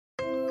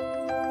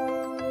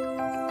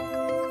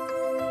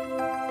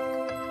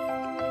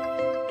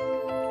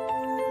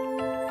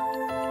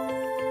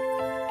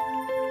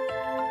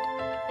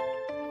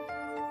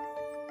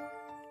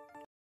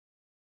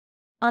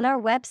On our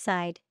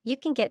website, you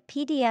can get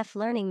PDF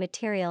learning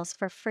materials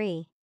for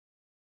free.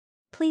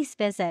 Please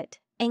visit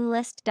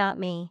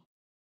englist.me.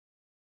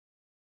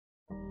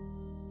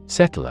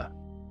 Settler.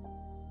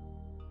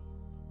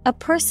 A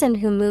person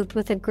who moved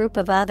with a group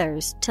of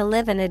others to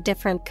live in a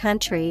different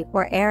country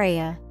or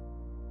area.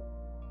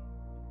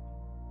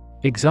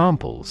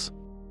 Examples: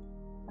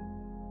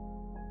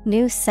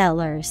 New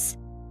settlers.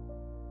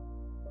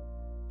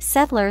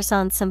 Settlers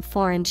on some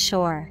foreign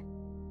shore.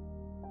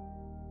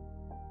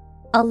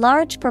 A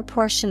large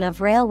proportion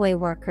of railway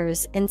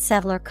workers in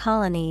settler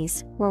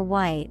colonies were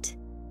white.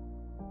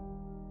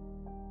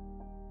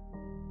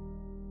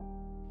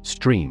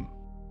 Stream.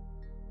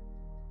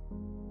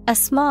 A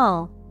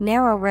small,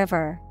 narrow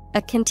river,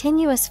 a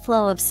continuous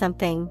flow of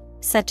something,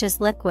 such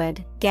as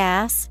liquid,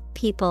 gas,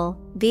 people,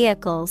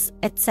 vehicles,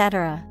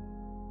 etc.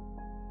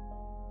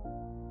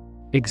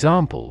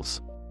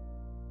 Examples: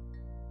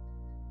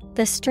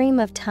 The stream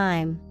of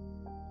time.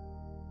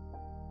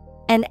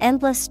 An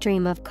endless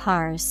stream of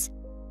cars.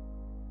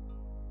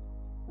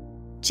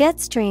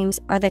 Jet streams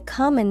are the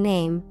common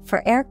name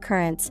for air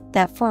currents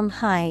that form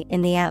high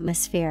in the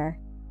atmosphere.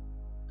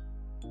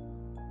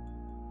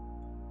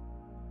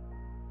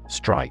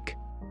 Strike.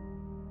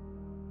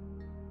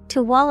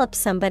 To wallop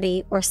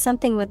somebody or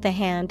something with the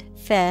hand,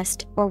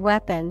 fist, or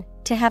weapon,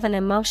 to have an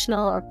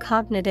emotional or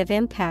cognitive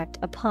impact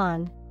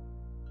upon.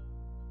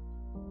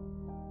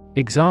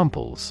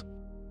 Examples: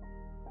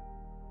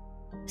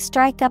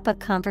 Strike up a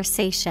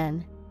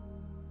conversation.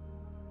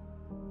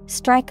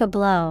 Strike a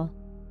blow.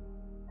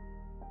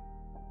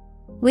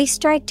 We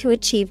strike to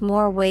achieve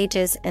more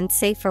wages and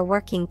safer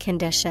working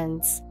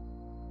conditions.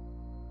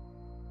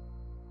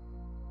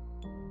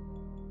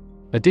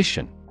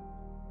 Addition.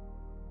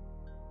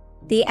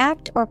 The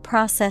act or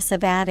process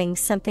of adding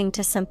something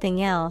to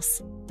something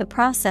else, the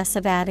process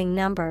of adding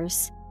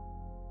numbers.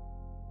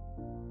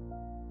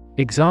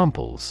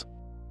 Examples: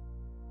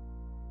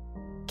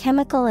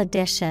 Chemical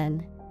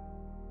addition.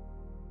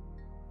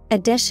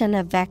 Addition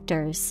of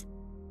vectors.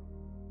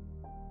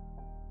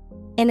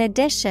 In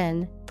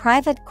addition,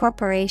 private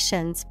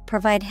corporations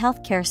provide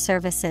healthcare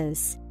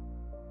services.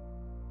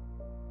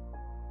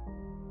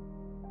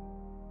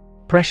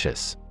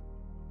 Precious.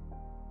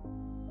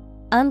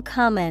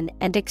 Uncommon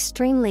and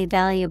extremely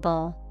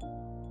valuable.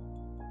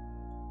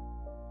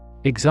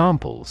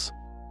 Examples: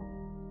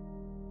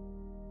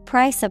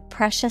 Price of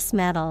precious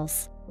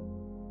metals.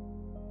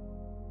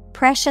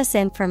 Precious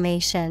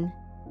information.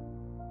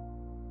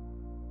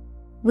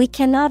 We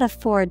cannot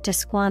afford to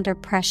squander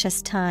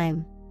precious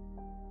time.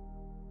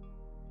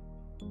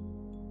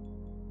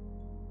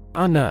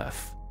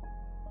 Unearth.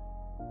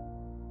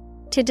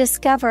 To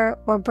discover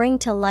or bring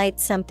to light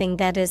something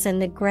that is in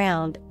the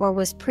ground or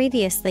was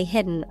previously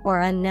hidden or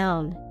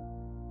unknown.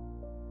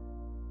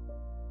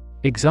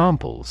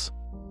 Examples: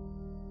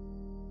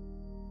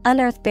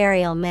 Unearth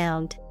burial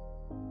mound.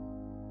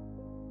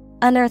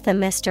 Unearth a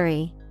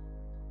mystery.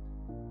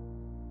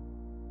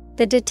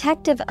 The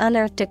detective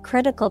unearthed a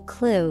critical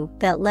clue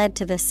that led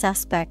to the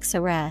suspect's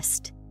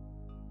arrest.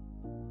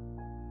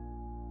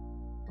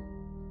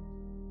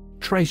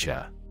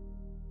 Treasure.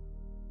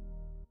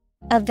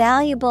 A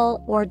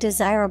valuable or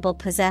desirable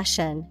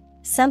possession,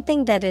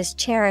 something that is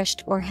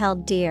cherished or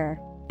held dear,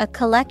 a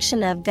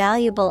collection of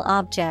valuable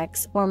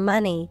objects or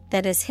money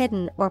that is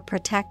hidden or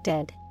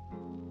protected.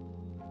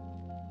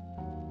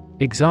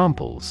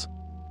 Examples: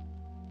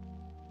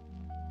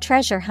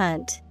 Treasure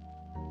hunt.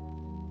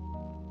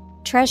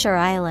 Treasure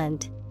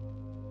island.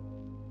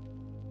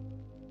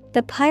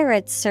 The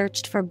pirates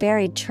searched for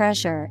buried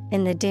treasure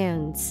in the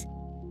dunes.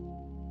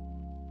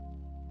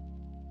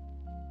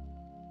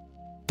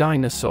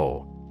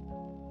 Dinosaur.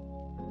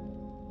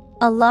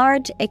 A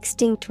large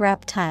extinct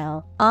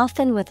reptile,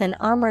 often with an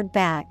armored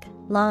back,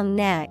 long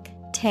neck,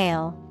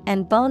 tail,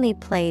 and bony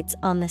plates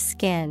on the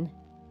skin.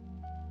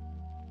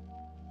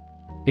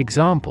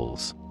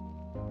 Examples: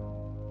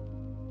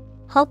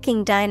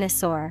 Hulking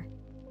dinosaur.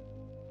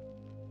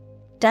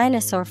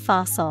 Dinosaur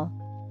fossil.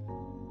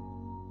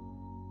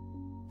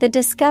 The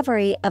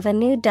discovery of a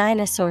new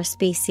dinosaur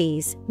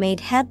species made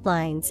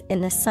headlines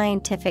in the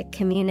scientific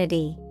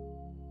community.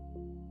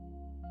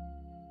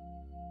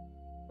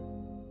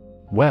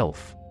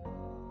 Wealth.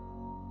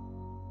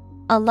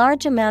 A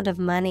large amount of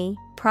money,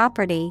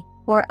 property,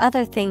 or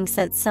other things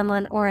that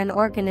someone or an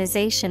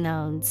organization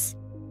owns.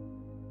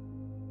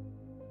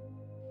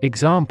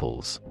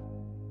 Examples: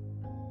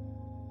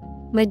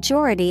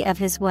 Majority of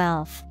his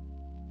wealth.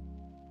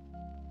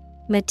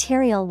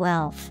 Material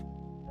wealth.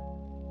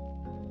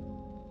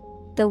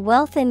 The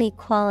wealth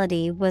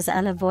inequality was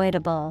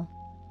unavoidable.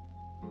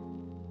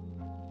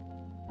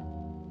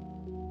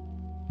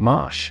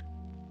 Marsh.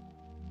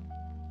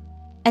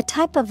 A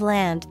type of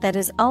land that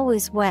is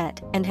always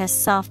wet and has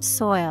soft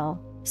soil,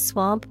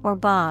 swamp or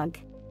bog.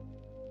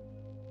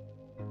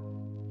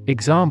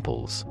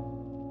 Examples: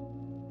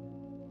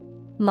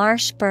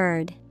 Marsh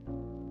bird.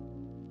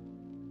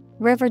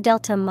 River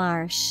delta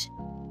marsh.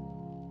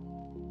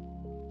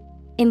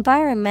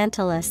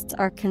 Environmentalists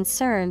are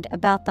concerned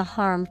about the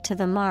harm to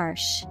the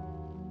marsh.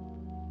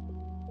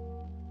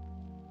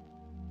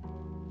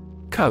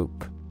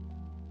 Cope.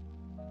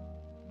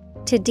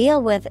 To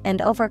deal with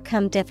and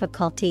overcome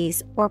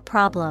difficulties or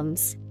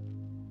problems.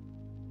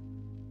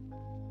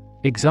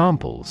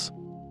 Examples: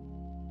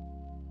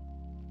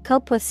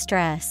 Cope with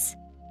stress.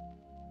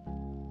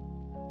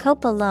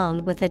 Cope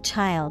alone with a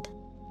child.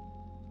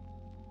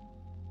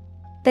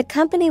 The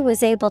company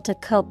was able to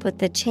cope with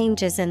the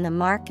changes in the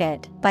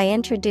market by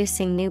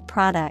introducing new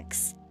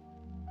products.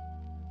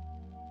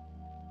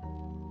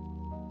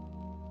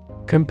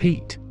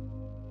 Compete.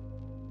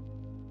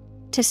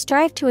 To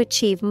strive to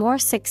achieve more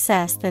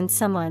success than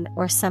someone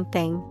or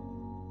something.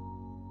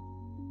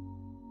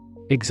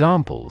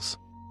 Examples: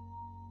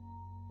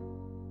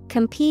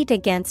 Compete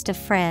against a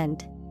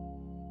friend.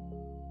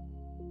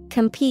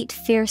 Compete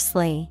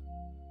fiercely.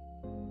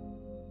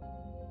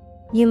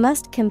 You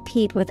must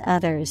compete with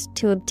others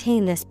to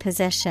obtain this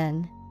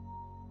position.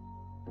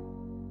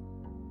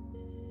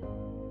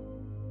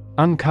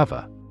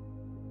 Uncover.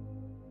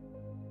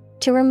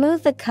 To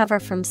remove the cover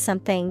from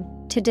something,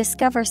 to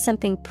discover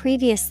something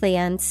previously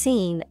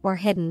unseen or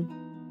hidden.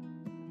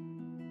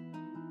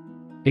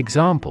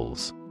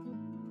 Examples: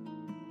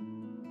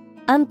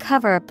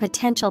 Uncover a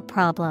potential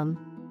problem.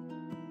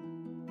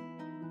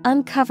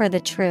 Uncover the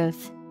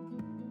truth.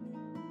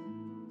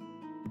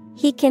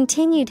 He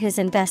continued his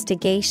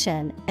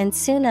investigation and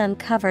soon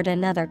uncovered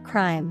another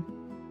crime.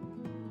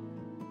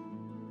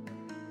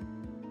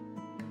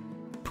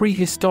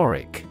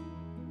 Prehistoric.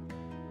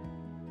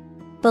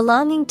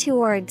 Belonging to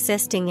or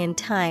existing in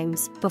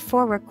times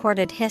before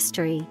recorded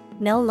history,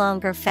 no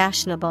longer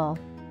fashionable.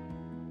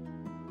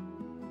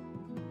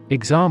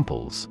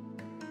 Examples: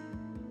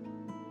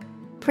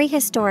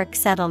 Prehistoric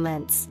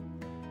settlements.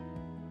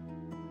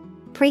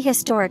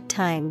 Prehistoric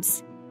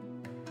times.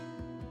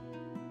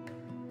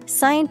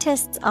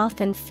 Scientists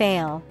often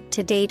fail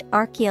to date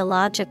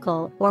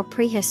archaeological or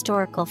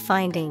prehistorical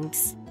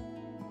findings.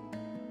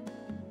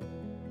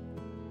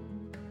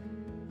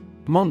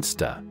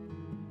 Monster.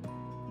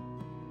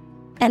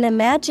 An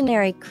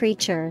imaginary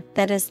creature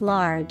that is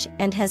large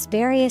and has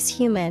various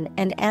human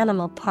and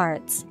animal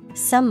parts,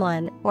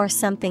 someone or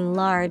something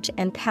large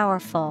and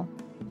powerful.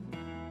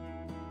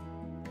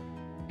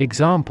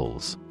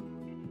 Examples: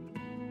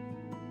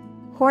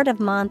 Horde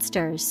of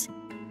monsters.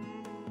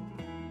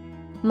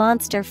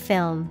 Monster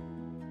film.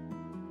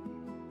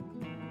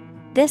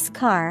 This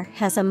car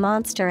has a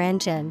monster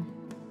engine.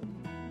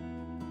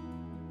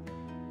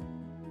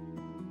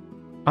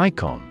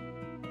 Icon.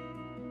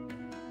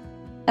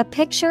 A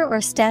picture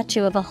or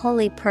statue of a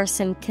holy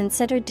person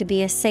considered to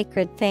be a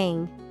sacred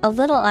thing, a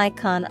little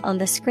icon on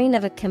the screen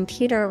of a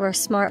computer or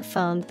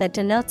smartphone that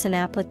denotes an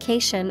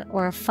application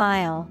or a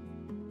file.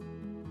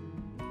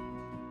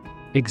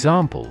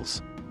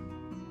 Examples: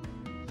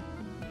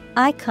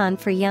 Icon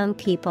for young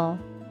people.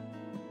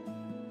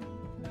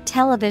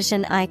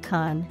 Television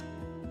icon.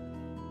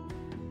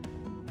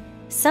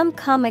 Some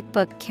comic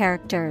book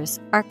characters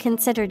are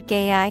considered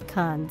gay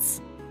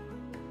icons.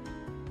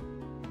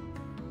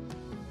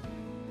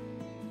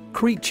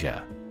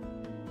 Creature.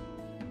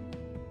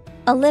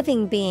 A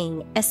living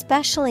being,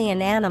 especially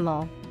an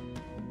animal.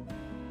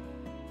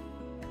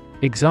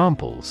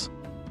 Examples: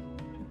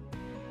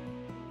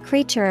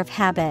 Creature of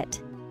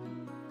habit.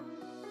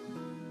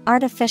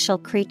 Artificial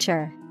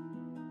creature.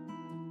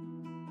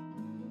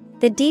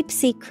 The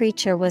deep-sea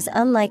creature was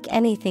unlike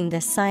anything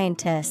the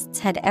scientists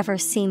had ever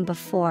seen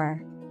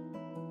before.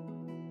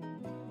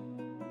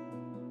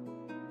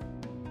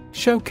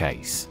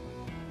 Showcase.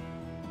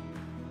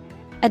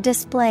 A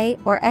display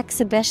or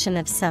exhibition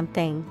of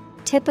something,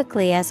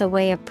 typically as a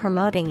way of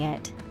promoting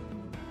it.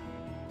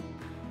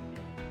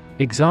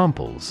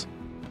 Examples: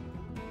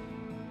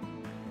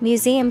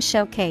 Museum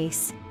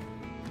showcase.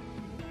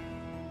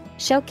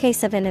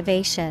 Showcase of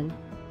innovation.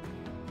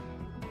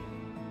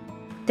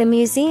 The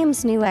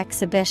museum's new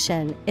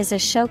exhibition is a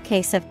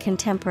showcase of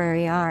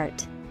contemporary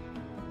art.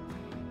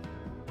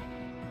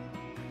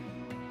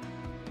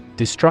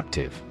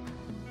 Destructive.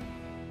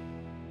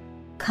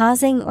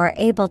 Causing or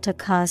able to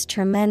cause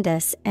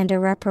tremendous and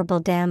irreparable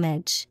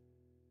damage.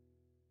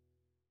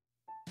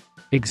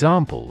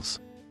 Examples: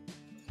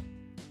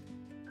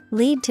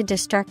 Lead to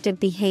destructive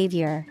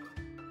behavior.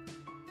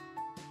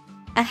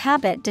 A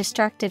habit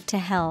destructive to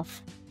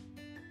health.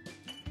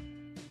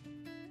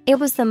 It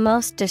was the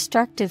most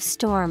destructive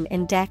storm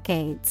in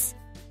decades.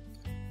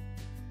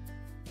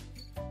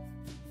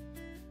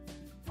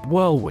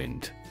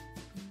 Whirlwind.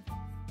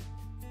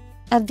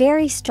 A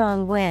very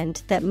strong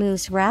wind that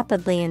moves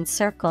rapidly in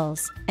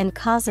circles and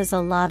causes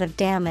a lot of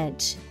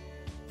damage.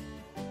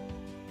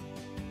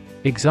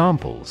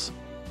 Examples: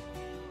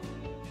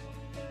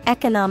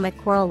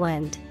 Economic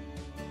whirlwind.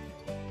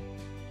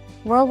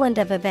 Whirlwind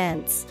of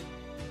events.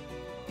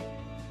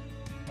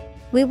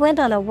 We went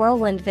on a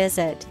whirlwind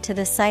visit to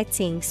the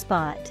sightseeing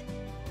spot.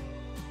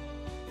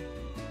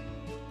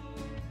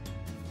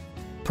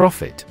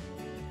 Profit.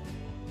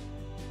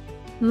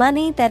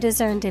 Money that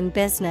is earned in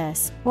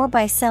business or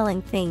by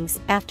selling things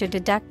after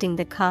deducting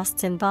the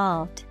costs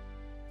involved.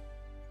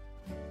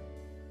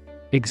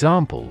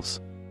 Examples: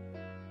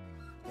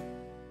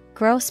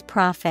 Gross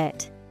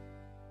profit.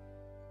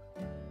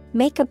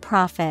 Make a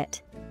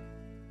profit.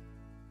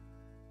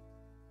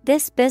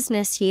 This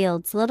business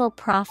yields little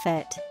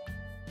profit.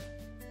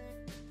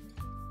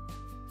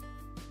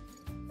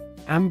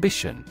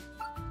 Ambition.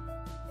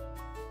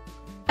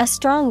 A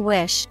strong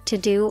wish to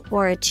do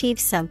or achieve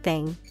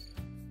something.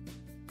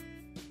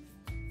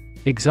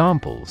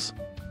 Examples: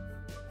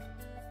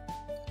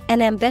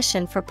 An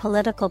ambition for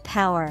political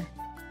power.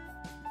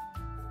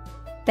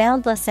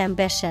 Boundless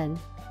ambition.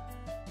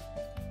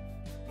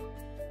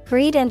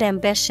 Greed and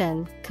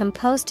ambition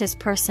composed his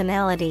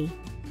personality.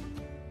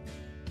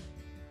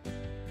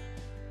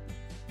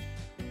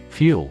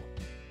 Fuel.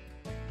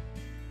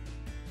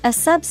 A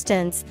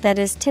substance that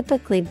is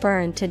typically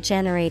burned to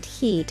generate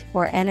heat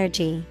or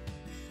energy.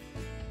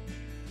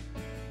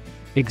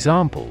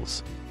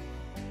 Examples: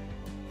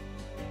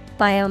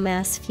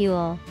 Biomass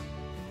fuel.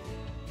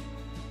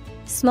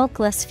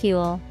 Smokeless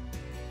fuel.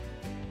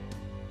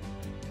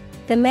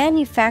 The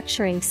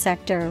manufacturing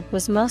sector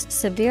was most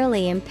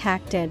severely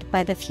impacted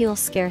by the fuel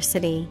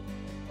scarcity.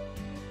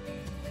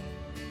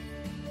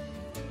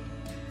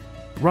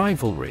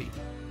 Rivalry.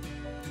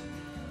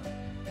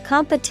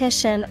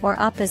 Competition or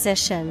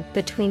opposition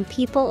between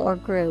people or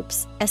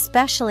groups,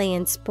 especially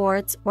in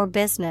sports or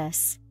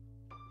business.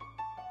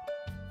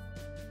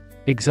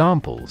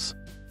 Examples: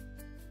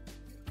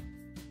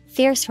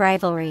 Fierce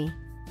rivalry.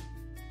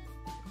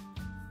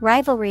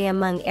 Rivalry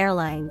among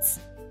airlines.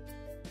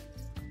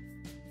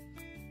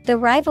 The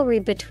rivalry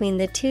between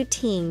the two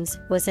teams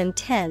was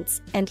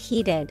intense and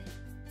heated.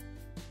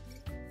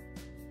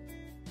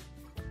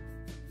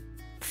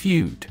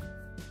 Feud.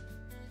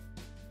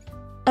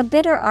 A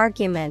bitter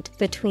argument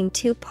between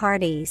two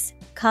parties,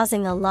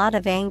 causing a lot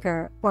of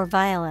anger or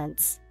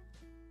violence.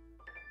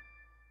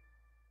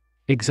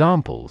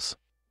 Examples: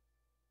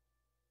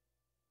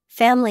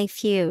 Family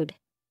feud.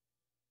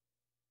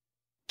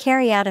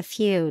 Carry out a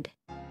feud.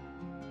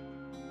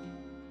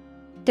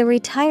 The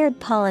retired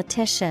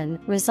politician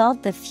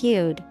resolved the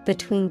feud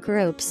between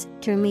groups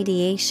through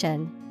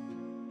mediation.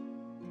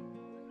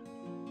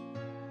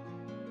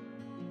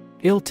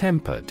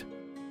 Ill-tempered.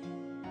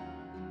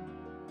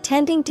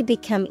 Tending to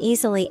become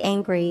easily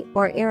angry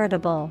or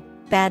irritable,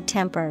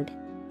 bad-tempered.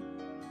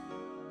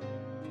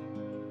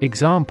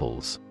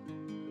 Examples: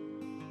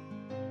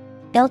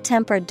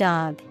 Ill-tempered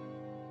dog.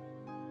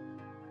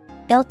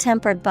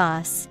 Ill-tempered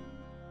boss.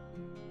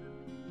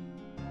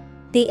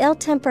 The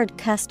ill-tempered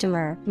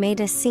customer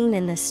made a scene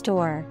in the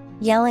store,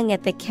 yelling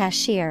at the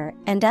cashier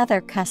and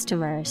other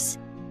customers.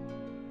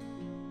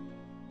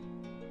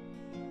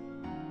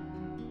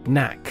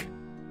 Knack.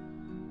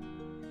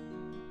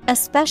 A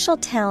special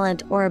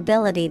talent or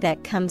ability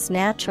that comes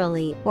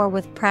naturally or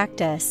with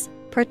practice,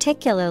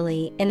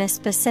 particularly in a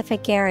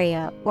specific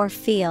area or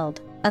field,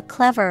 a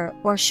clever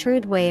or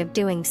shrewd way of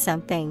doing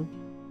something.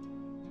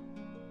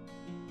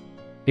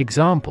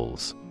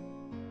 Examples: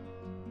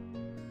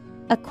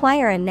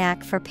 Acquire a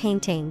knack for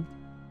painting.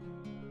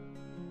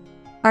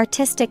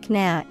 Artistic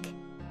knack.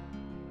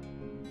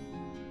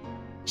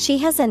 She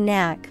has a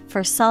knack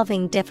for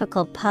solving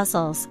difficult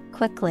puzzles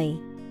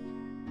quickly.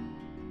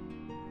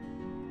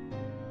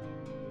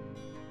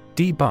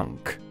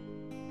 Debunk.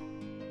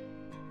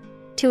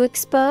 To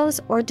expose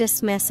or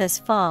dismiss as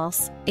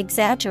false,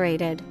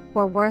 exaggerated,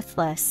 or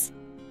worthless.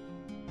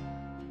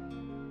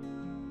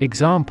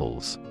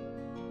 Examples: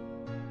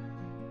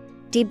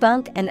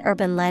 Debunk an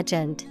urban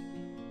legend.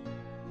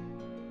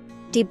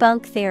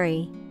 Debunk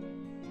theory.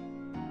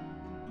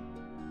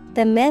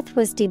 The myth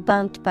was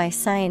debunked by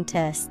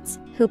scientists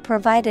who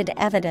provided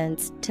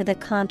evidence to the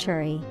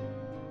contrary.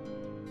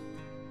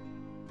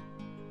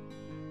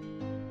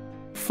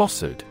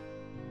 Falsehood.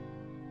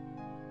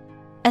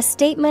 A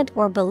statement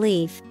or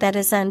belief that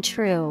is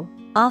untrue,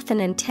 often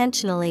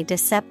intentionally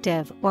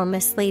deceptive or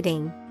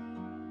misleading.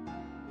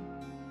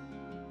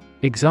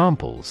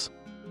 Examples: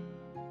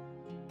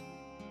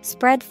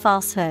 Spread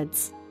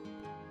falsehoods.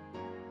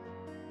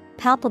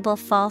 Palpable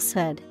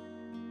falsehood.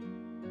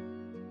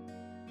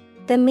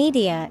 The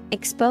media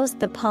exposed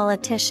the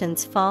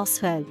politicians'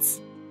 falsehoods.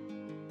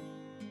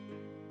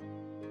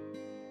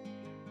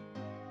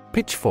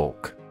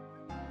 Pitchfork.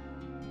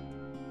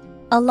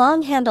 A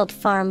long-handled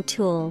farm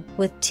tool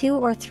with 2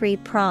 or 3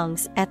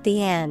 prongs at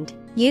the end,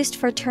 used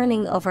for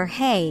turning over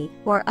hay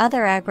or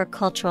other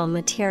agricultural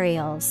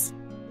materials.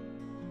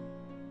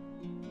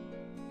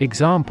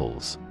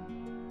 Examples: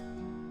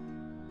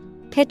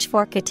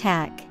 Pitchfork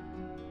attack.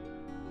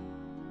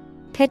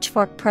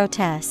 Pitchfork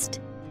protest.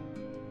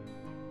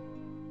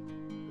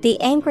 The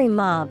angry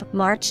mob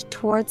marched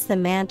towards the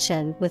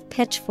mansion with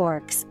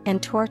pitchforks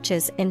and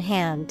torches in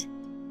hand.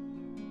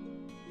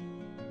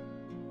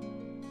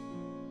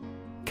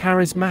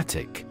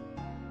 Charismatic.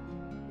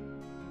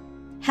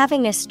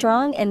 Having a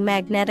strong and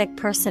magnetic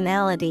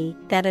personality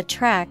that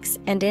attracts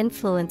and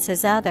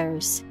influences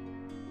others.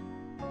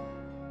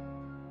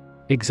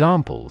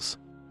 Examples: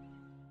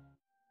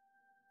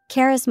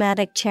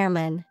 Charismatic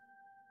chairman.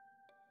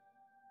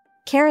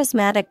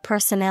 Charismatic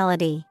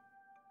personality.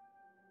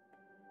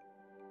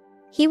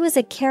 He was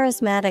a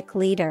charismatic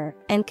leader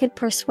and could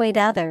persuade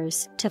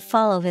others to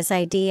follow his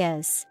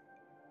ideas.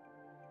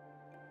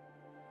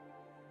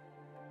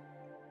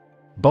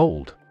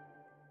 Bold.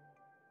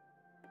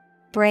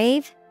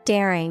 Brave,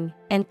 daring,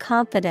 and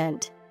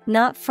confident,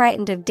 not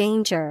frightened of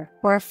danger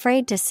or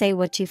afraid to say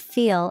what you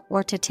feel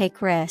or to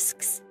take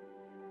risks.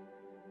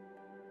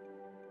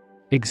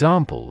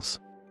 Examples: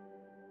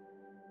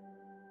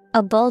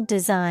 A bold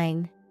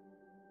design.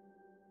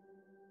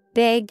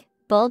 Big,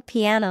 bold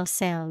piano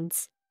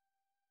sounds.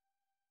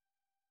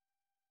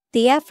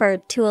 The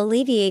effort to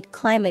alleviate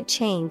climate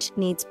change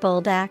needs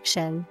bold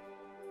action.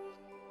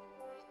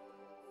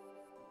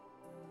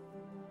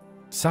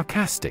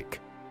 Sarcastic.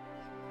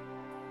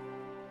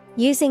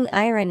 Using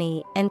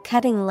irony and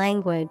cutting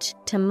language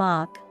to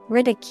mock,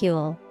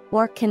 ridicule,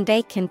 or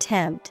convey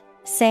contempt,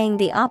 saying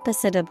the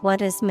opposite of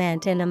what is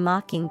meant in a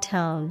mocking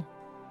tone.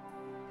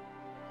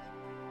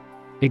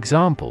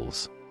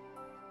 Examples: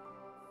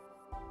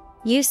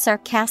 Use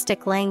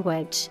sarcastic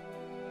language.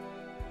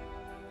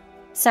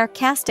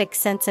 Sarcastic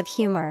sense of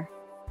humor.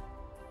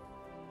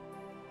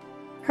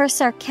 Her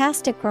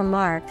sarcastic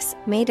remarks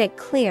made it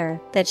clear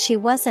that she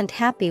wasn't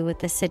happy with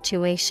the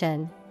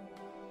situation.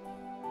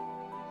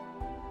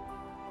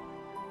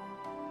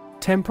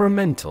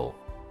 Temperamental.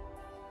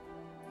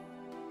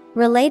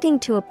 Relating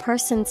to a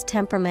person's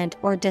temperament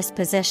or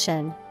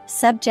disposition,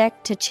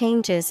 subject to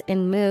changes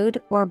in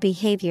mood or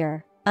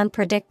behavior,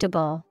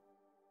 unpredictable.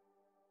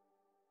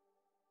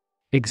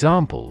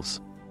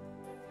 Examples: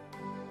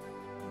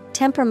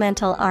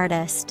 Temperamental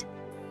artist.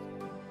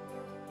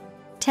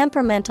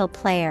 Temperamental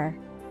player.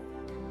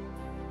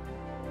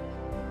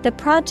 The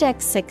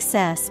project's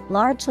success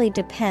largely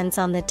depends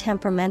on the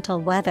temperamental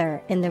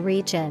weather in the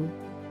region.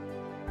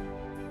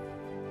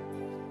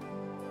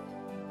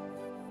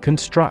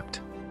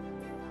 Construct.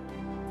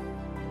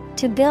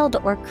 To build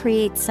or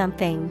create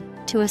something,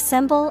 to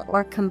assemble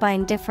or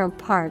combine different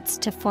parts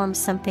to form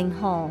something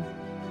whole.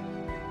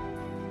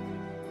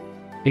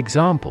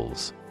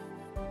 Examples: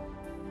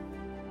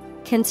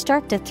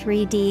 Construct a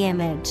 3D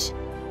image.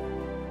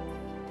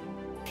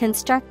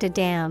 Construct a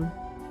dam.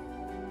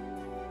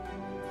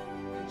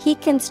 He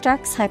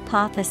constructs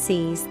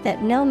hypotheses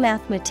that no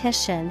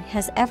mathematician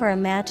has ever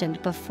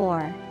imagined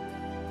before.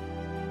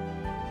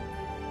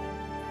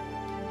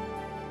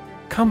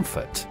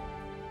 Comfort.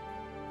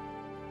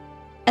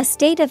 A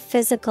state of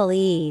physical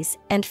ease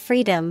and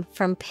freedom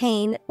from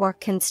pain or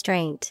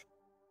constraint.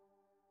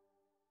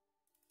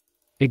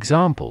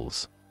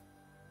 Examples: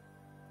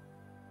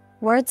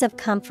 Words of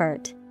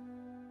comfort.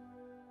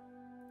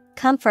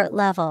 Comfort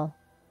level.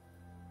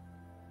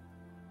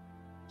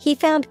 He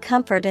found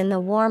comfort in the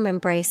warm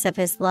embrace of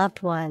his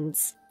loved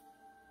ones.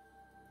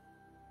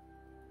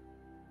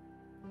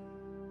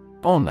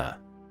 Honor.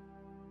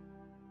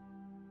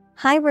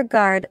 High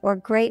regard or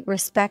great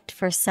respect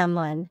for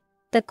someone.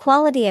 The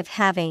quality of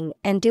having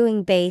and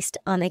doing based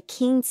on a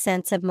keen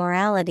sense of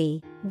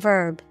morality.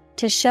 Verb,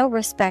 to show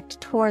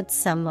respect towards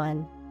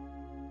someone.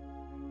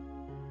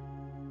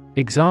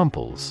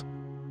 Examples: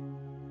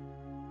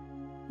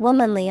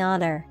 Womanly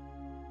honor.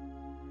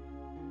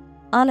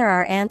 Honor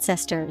our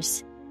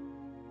ancestors.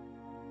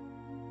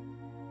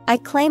 I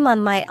claim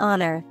on my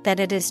honor that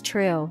it is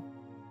true.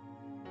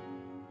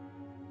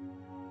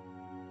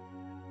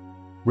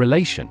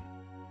 Relation.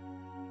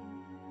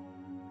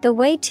 The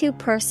way two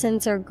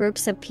persons or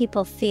groups of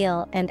people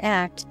feel and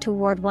act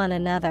toward one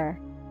another.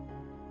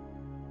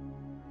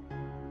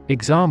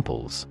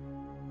 Examples: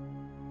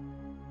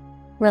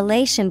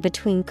 Relation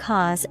between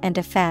cause and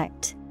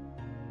effect.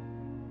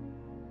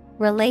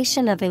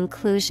 Relation of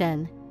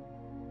inclusion.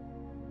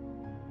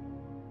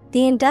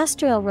 The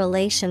industrial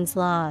relations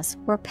laws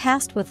were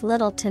passed with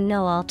little to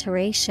no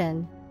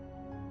alteration.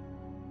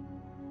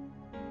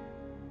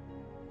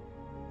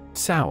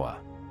 Sour.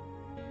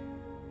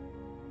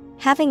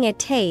 Having a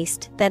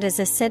taste that is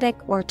acidic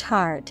or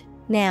tart.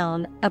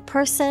 Noun, a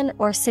person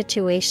or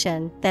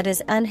situation that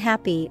is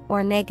unhappy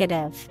or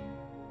negative.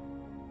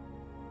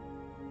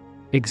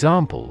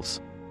 Examples: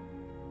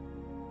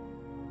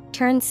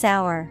 Turn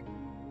sour.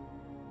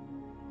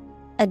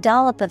 A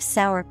dollop of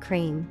sour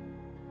cream.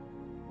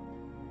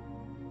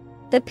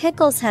 The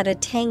pickles had a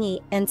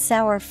tangy and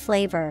sour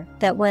flavor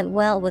that went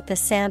well with the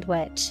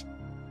sandwich.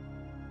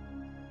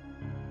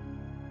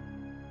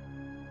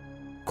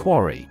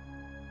 Quarry.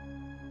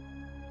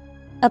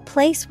 A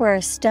place where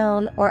a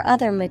stone or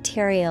other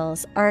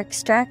materials are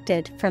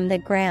extracted from the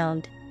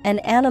ground, an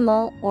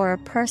animal or a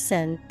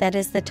person that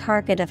is the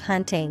target of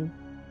hunting.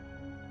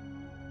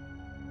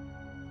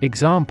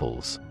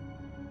 Examples: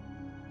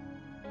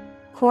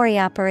 Quarry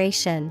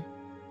operation.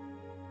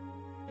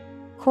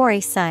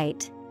 Quarry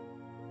site.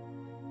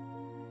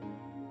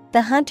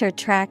 The hunter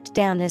tracked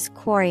down his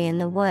quarry in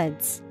the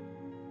woods.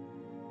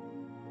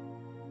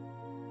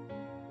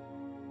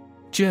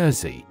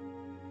 Jersey.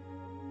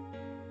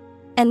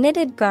 A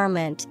knitted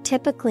garment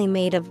typically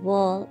made of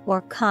wool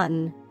or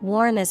cotton,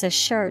 worn as a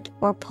shirt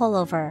or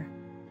pullover.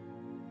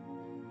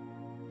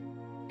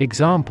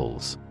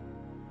 Examples: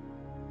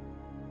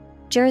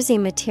 Jersey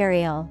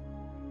material.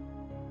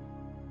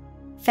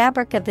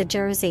 Fabric of the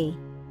jersey.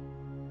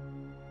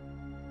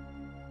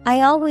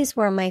 I always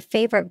wear my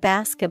favorite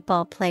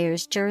basketball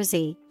player's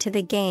jersey to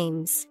the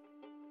games.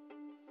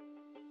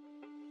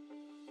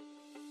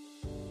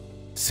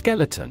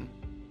 Skeleton.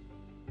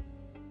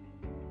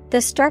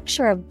 The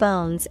structure of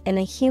bones in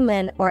a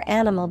human or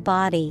animal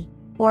body,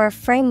 or a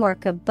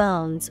framework of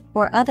bones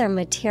or other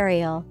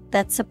material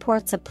that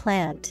supports a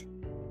plant.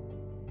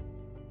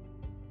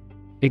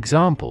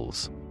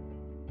 Examples: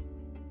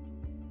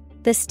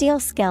 The steel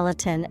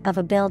skeleton of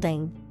a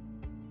building.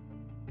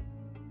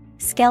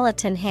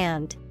 Skeleton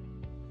hand.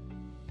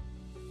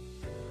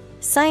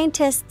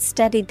 Scientists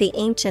studied the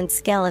ancient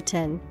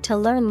skeleton to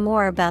learn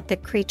more about the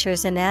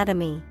creature's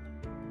anatomy.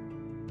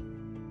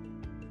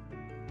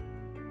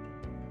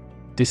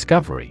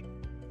 Discovery.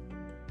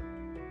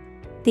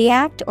 The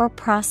act or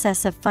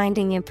process of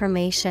finding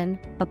information,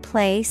 a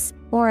place,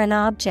 or an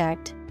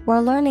object,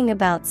 or learning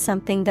about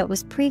something that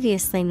was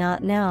previously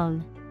not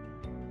known.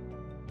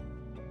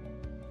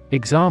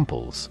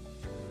 Examples: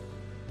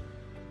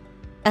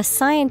 A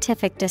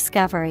scientific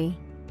discovery.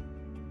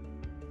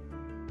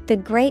 The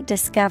great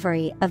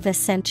discovery of the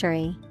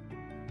century.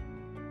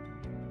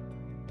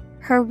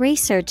 Her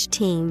research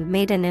team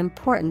made an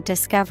important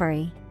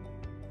discovery.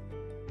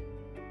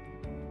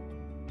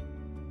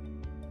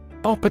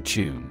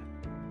 Opportune.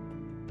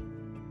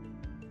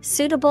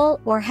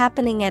 Suitable or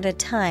happening at a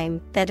time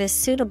that is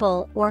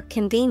suitable or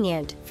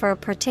convenient for a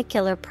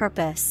particular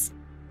purpose.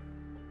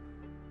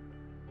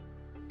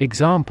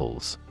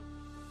 Examples: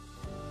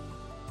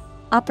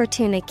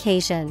 Opportune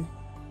occasion.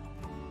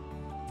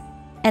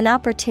 An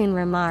opportune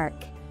remark.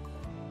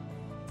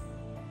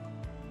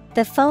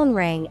 The phone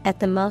rang at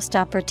the most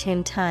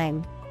opportune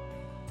time.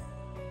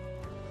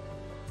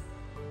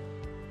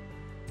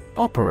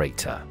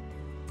 Operator.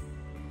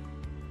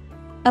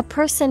 A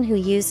person who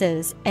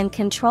uses and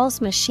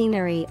controls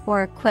machinery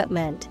or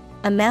equipment,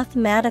 a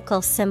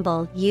mathematical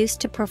symbol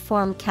used to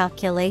perform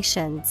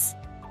calculations.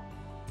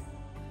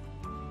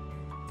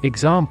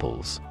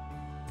 Examples: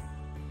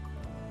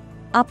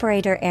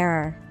 Operator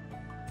error.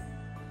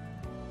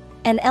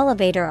 An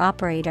elevator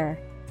operator.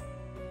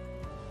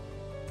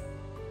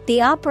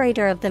 The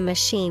operator of the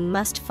machine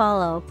must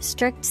follow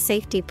strict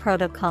safety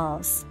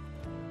protocols.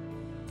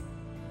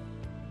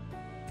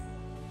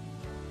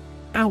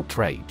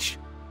 Outrage.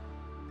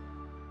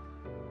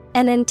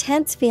 An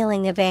intense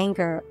feeling of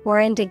anger or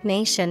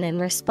indignation in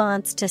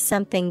response to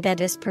something that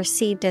is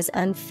perceived as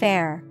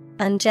unfair,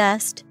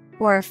 unjust,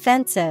 or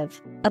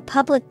offensive, a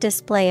public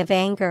display of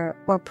anger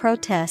or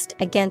protest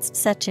against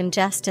such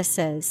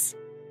injustices.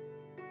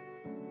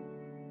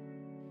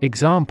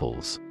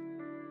 Examples: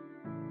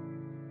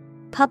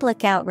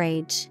 Public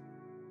outrage.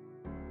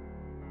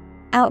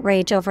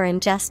 Outrage over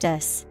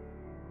injustice.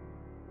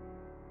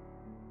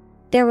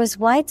 There was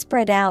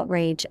widespread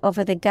outrage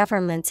over the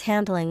government's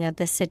handling of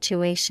the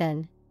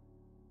situation.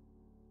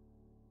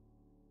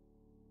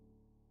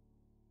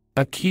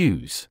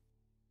 Accuse.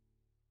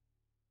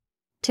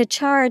 To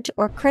charge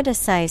or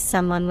criticize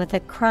someone with a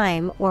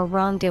crime or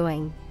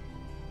wrongdoing.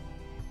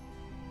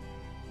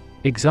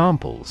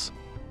 Examples: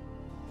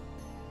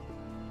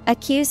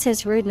 Accuse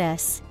his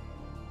rudeness.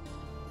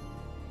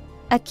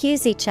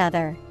 Accuse each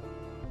other.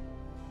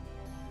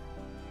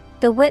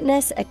 The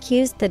witness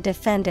accused the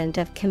defendant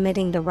of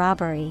committing the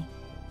robbery.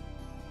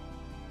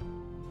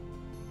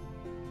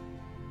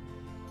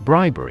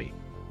 Bribery.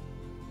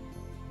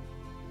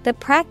 The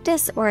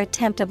practice or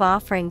attempt of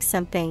offering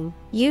something,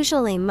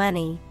 usually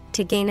money,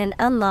 to gain an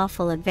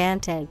unlawful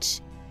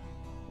advantage.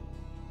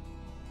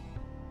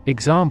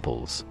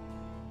 Examples: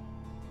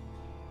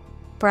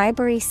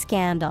 Bribery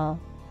scandal.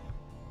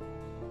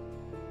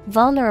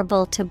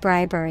 Vulnerable to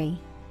bribery.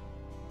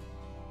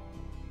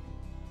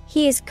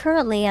 He is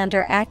currently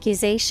under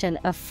accusation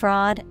of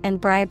fraud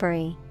and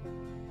bribery.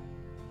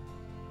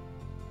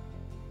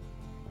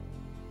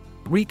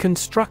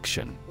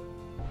 Reconstruction.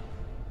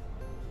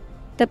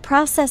 The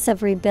process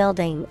of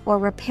rebuilding or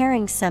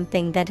repairing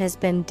something that has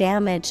been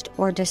damaged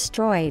or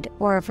destroyed,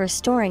 or of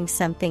restoring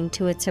something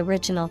to its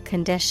original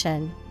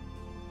condition.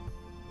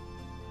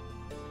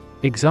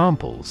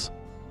 Examples: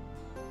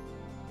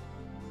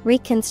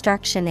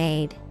 Reconstruction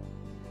aid.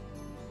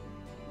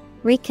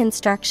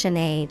 Reconstruction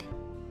aid.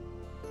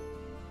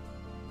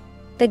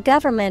 The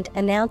government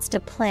announced a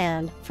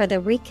plan for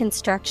the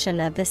reconstruction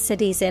of the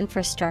city's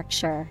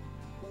infrastructure.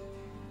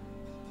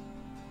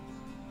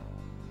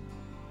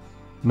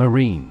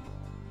 Marine.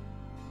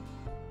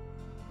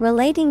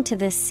 Relating to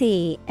the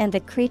sea and the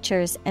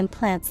creatures and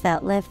plants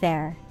that live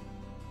there.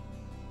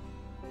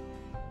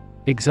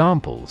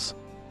 Examples: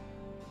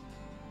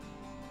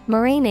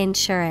 Marine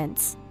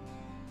insurance.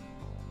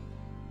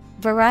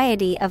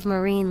 Variety of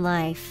marine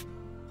life.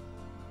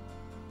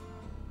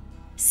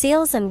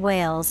 Seals and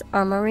whales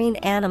are marine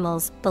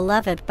animals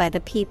beloved by the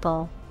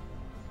people.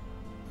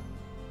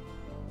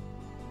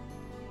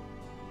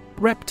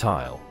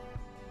 Reptile.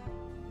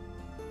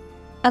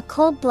 A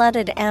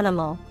cold-blooded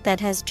animal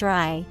that has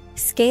dry,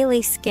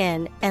 scaly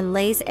skin and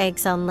lays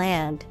eggs on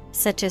land,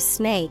 such as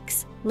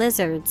snakes,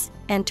 lizards,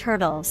 and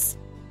turtles.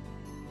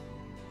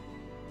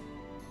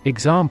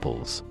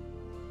 Examples: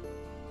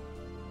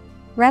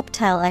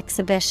 Reptile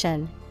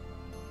exhibition.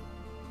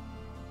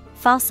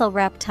 Fossil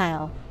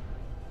reptile.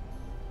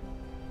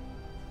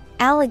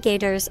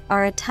 Alligators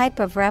are a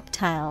type of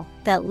reptile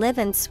that live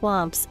in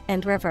swamps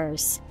and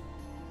rivers.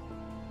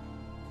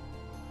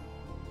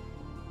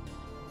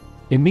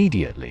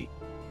 Immediately.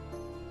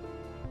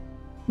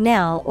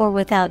 Now or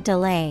without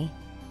delay.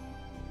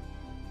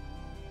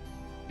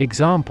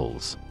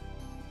 Examples: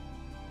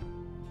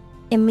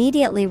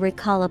 Immediately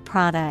recall a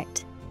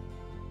product.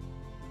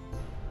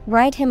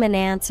 Write him an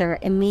answer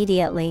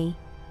immediately.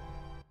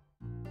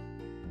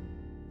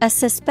 A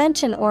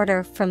suspension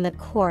order from the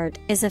court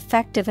is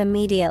effective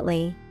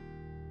immediately.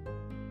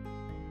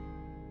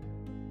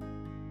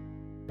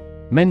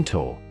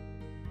 Mentor.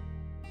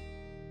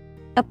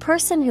 A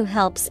person who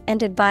helps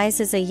and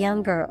advises a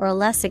younger or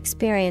less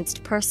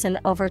experienced person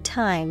over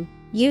time,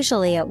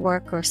 usually at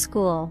work or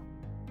school.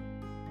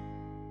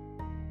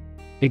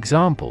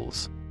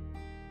 Examples: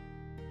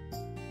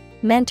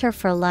 Mentor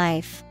for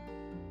life.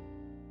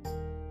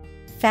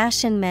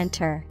 Fashion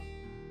mentor.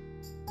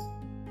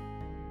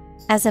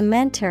 As a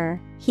mentor,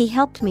 he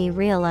helped me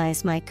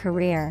realize my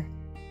career.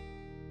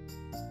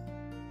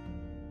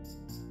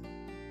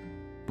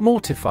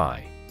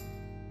 Mortify.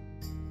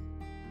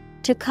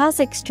 To cause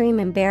extreme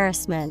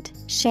embarrassment,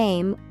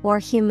 shame, or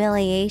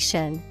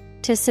humiliation,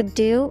 to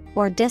subdue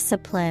or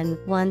discipline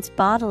one's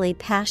bodily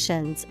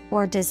passions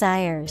or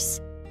desires.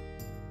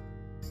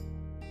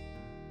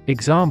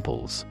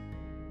 Examples: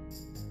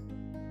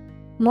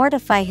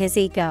 Mortify his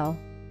ego.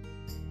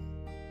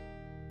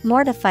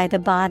 Mortify the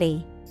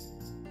body.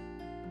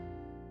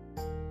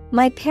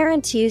 My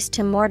parents used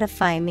to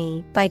mortify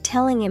me by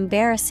telling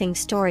embarrassing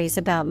stories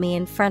about me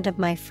in front of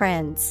my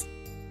friends.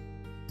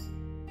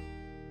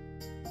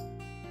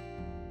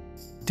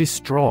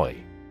 Destroy.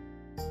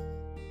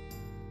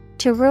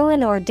 To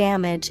ruin or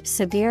damage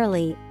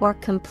severely or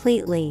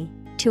completely,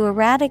 to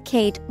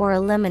eradicate or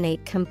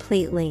eliminate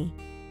completely.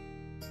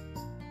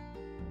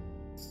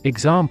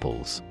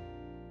 Examples: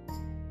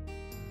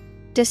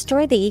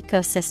 Destroy the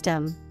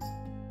ecosystem.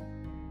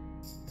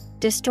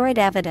 Destroyed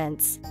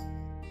evidence.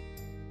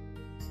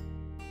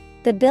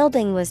 The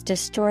building was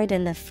destroyed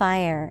in the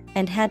fire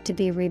and had to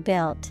be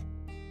rebuilt.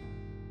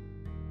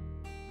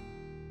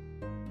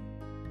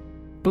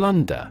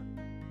 Blunder.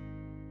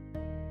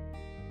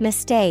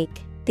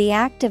 Mistake, the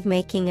act of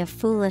making a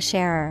foolish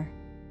error.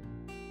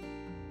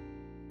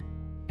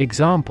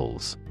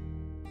 Examples: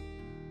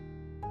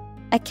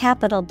 A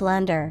capital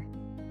blunder.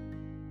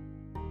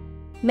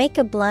 Make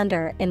a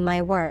blunder in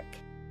my work.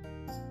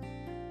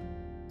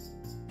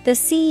 The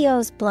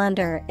CEO's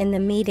blunder in the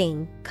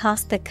meeting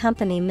cost the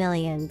company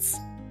millions.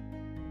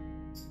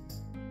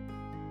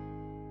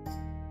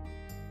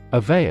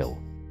 Avail.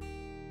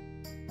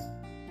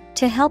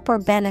 To help or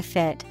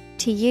benefit,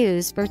 to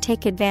use or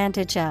take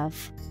advantage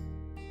of.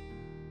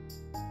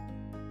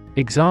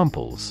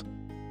 Examples: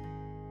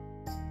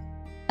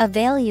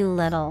 Avail you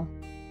little.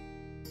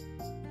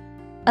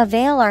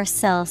 Avail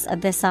ourselves of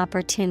this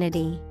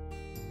opportunity.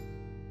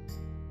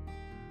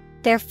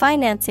 Their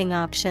financing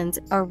options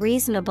are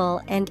reasonable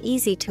and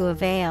easy to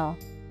avail.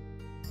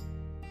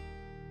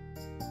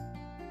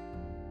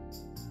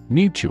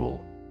 Mutual.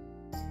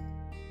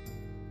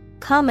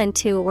 Common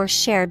to or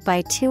shared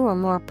by two or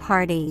more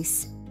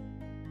parties.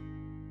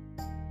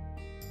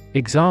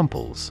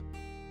 Examples: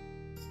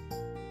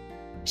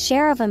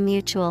 Share of a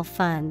mutual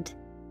fund.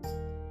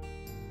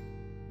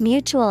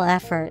 Mutual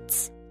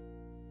efforts.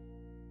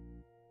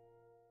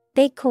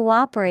 They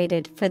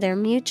cooperated for their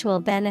mutual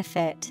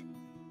benefit.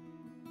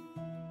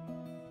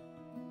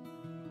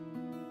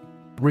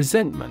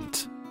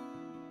 Resentment.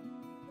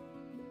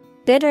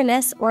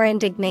 Bitterness or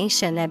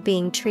indignation at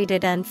being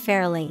treated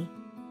unfairly.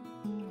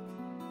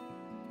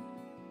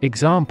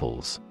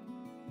 Examples: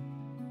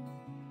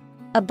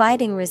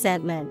 Abiding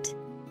resentment.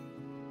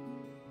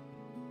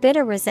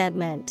 Bitter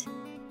resentment.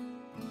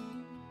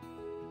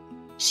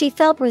 She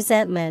felt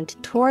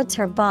resentment towards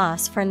her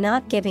boss for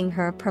not giving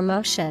her a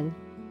promotion.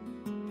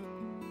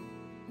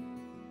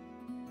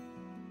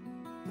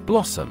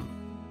 Blossom.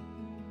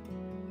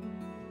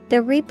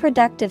 The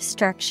reproductive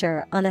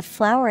structure on a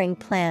flowering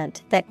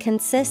plant that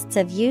consists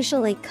of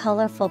usually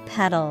colorful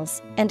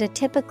petals and a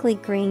typically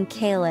green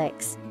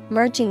calyx,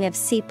 merging of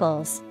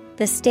sepals,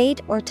 the state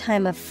or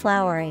time of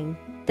flowering,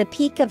 the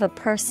peak of a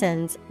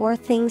person's or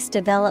thing's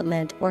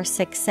development or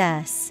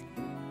success.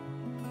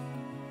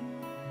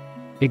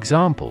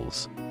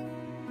 Examples: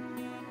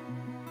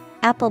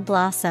 Apple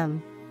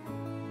blossom.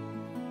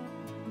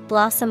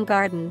 Blossom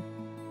garden.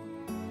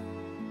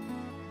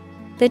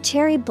 The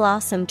cherry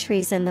blossom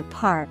trees in the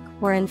park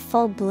were in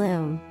full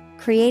bloom,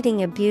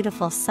 creating a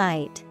beautiful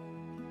sight.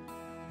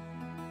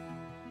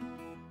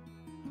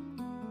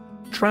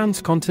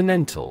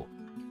 Transcontinental.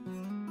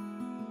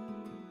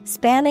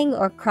 Spanning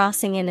or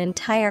crossing an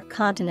entire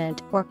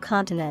continent or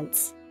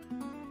continents.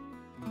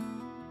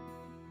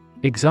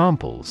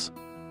 Examples: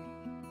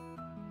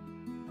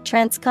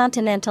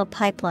 Transcontinental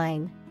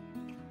pipeline.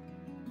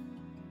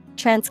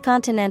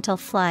 Transcontinental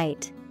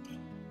flight.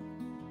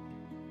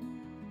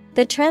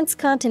 The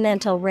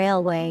Transcontinental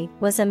Railway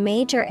was a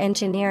major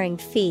engineering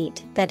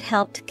feat that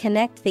helped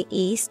connect the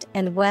east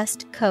and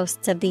west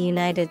coasts of the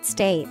United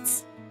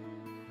States.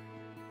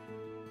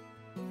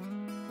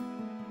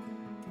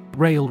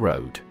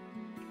 Railroad.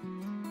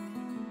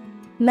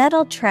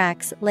 Metal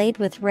tracks laid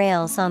with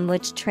rails on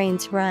which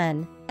trains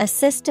run, a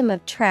system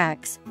of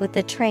tracks with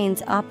the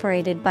trains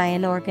operated by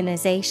an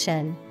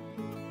organization.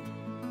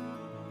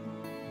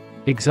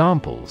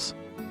 Examples: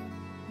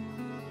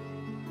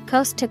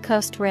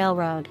 Coast-to-coast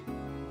railroad.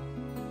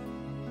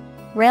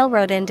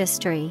 Railroad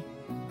industry.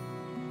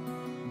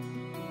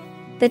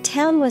 The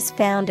town was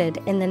founded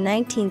in the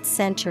 19th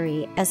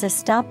century as a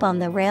stop on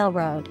the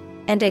railroad,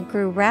 and it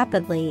grew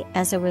rapidly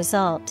as a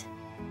result.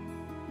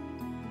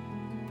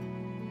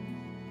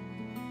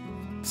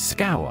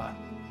 Scour.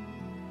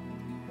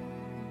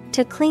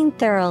 To clean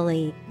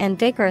thoroughly and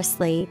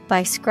vigorously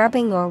by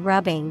scrubbing or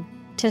rubbing,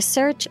 to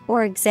search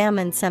or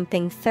examine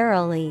something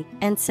thoroughly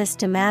and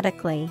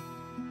systematically.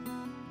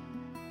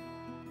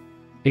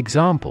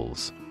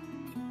 Examples: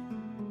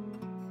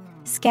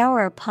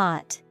 Scour a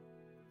pot.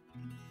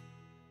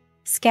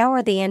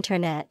 Scour the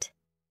internet.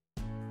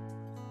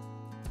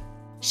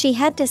 She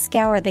had to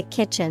scour the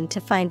kitchen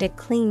to find a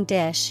clean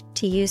dish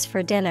to use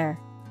for dinner.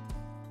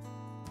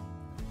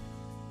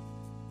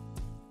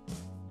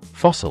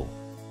 Fossil.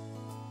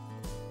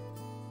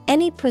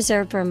 Any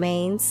preserved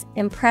remains,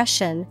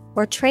 impression,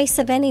 or trace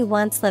of any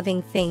once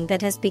living thing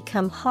that has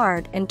become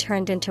hard and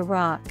turned into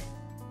rock.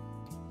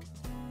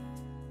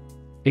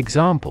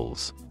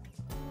 Examples: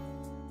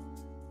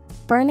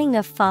 Burning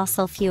of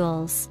fossil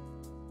fuels.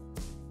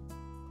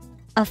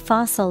 A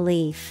fossil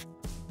leaf.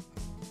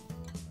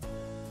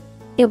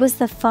 It was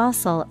the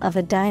fossil of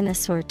a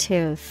dinosaur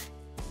tooth.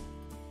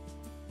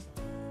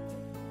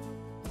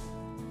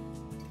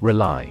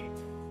 Rely.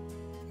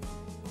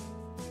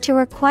 To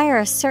require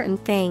a certain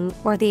thing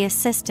or the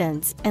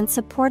assistance and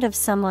support of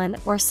someone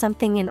or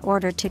something in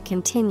order to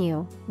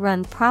continue,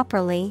 run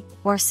properly,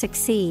 or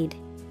succeed.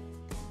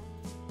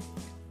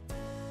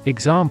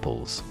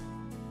 Examples: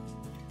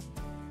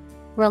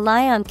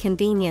 Rely on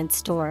convenience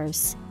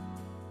stores.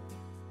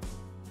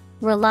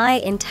 Rely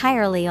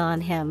entirely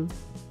on him.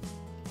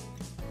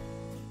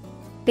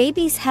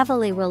 Babies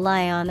heavily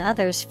rely on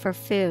others for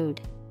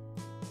food.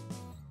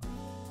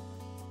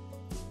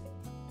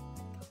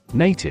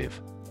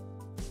 Native.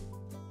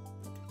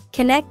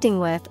 Connecting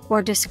with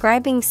or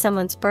describing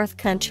someone's birth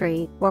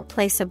country or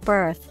place of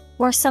birth,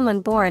 or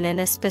someone born in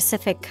a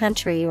specific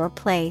country or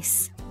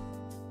place.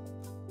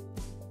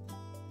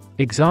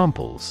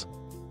 Examples: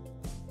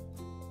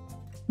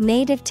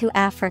 Native to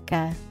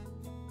Africa.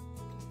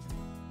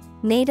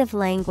 Native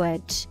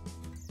language.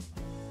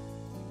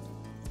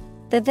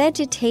 The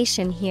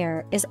vegetation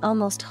here is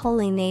almost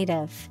wholly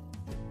native.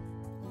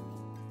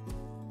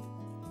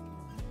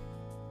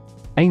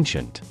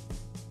 Ancient.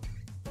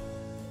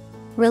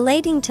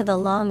 Relating to the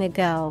long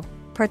ago,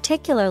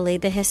 particularly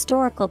the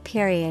historical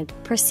period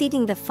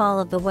preceding the fall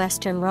of the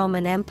Western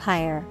Roman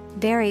Empire,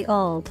 very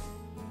old.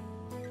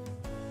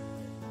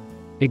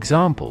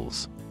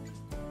 Examples: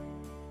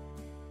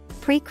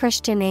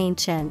 Pre-Christian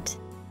ancient.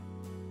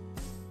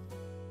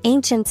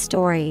 Ancient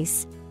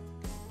stories.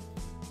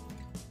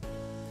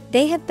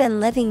 They have been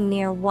living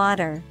near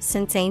water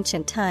since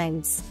ancient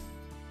times.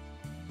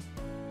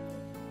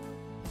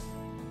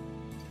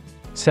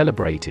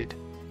 Celebrated.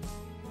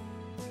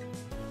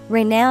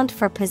 Renowned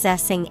for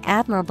possessing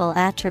admirable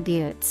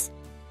attributes.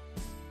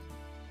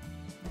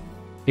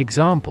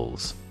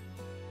 Examples: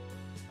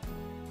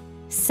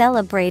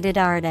 Celebrated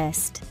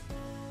artist.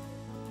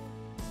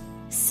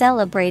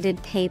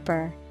 Celebrated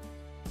paper.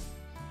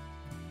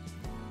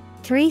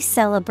 3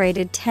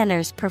 celebrated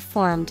tenors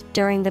performed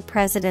during the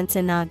president's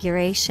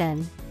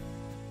inauguration.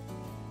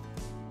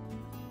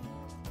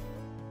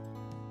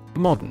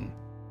 Modern.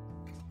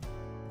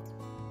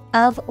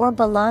 Of or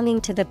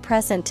belonging to the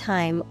present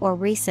time or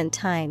recent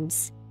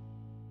times.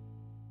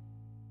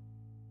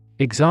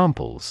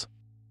 Examples: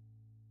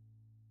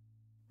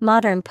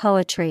 Modern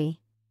poetry.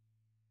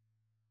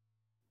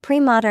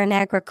 Pre-modern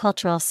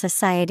agricultural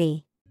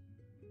society.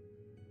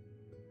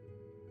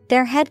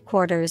 Their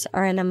headquarters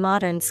are in a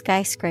modern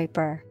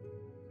skyscraper.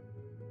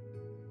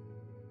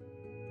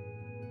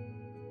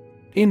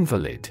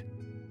 Invalid.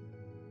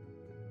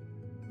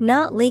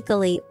 Not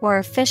legally or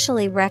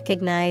officially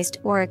recognized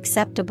or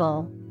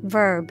acceptable.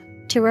 Verb,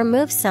 to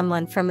remove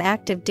someone from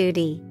active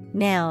duty.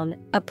 Noun,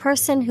 a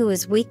person who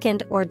is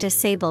weakened or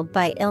disabled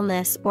by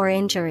illness or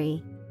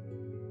injury.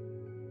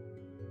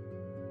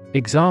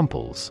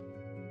 Examples: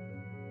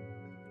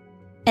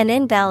 An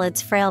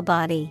invalid's frail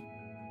body.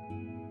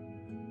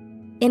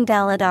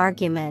 Invalid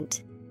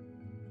argument.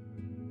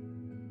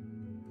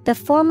 The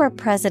former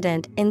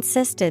president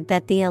insisted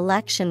that the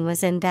election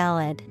was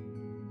invalid.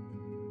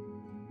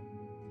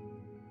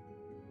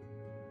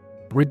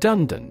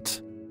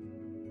 Redundant.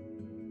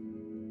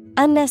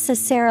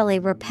 Unnecessarily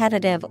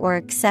repetitive or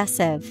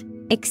excessive,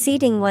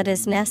 exceeding what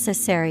is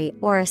necessary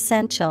or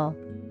essential,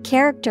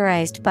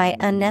 characterized by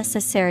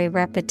unnecessary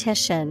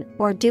repetition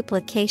or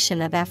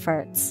duplication of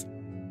efforts.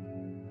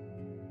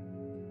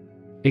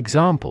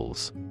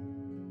 Examples: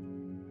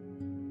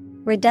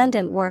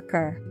 Redundant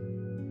worker.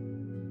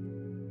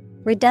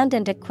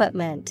 Redundant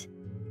equipment.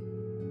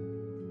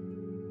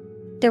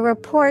 The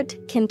report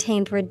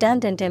contained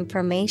redundant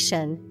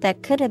information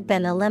that could have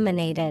been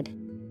eliminated.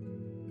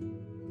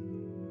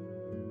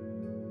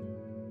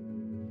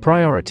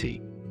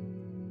 Priority.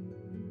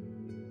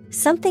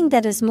 Something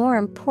that is more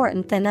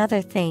important than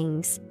other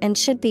things and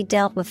should be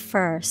dealt with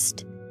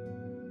first.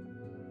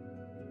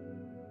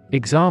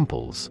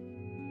 Examples: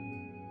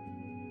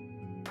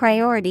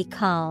 Priority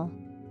call.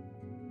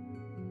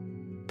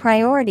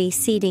 Priority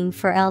seating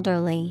for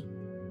elderly.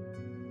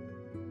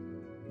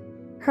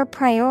 Her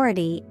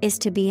priority is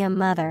to be a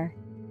mother.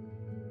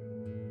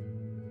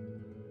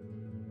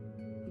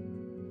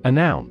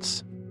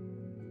 Announce.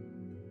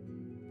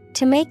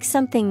 To make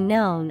something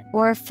known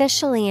or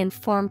officially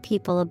inform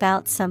people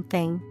about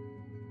something.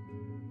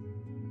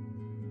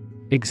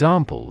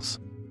 Examples: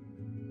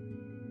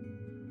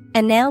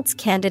 Announce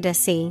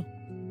candidacy.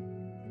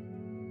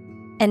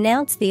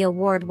 Announce the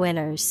award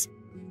winners.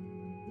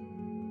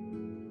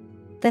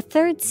 The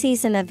third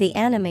season of the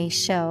anime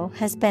show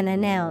has been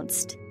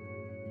announced.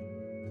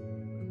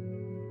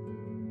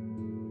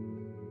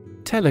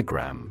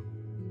 Telegram.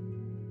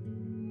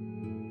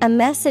 A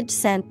message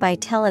sent by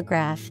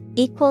telegraph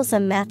equals a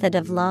method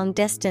of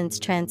long-distance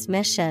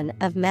transmission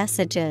of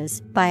messages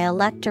by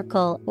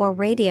electrical or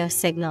radio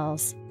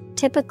signals,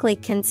 typically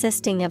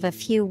consisting of a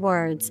few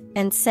words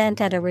and sent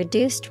at a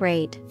reduced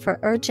rate for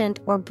urgent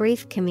or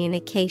brief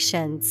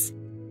communications.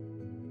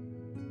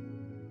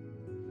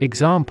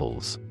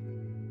 Examples: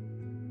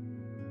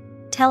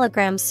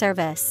 Telegram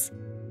service.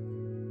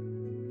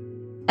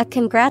 A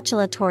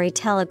congratulatory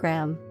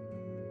telegram.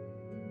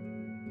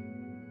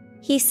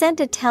 He sent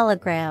a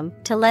telegram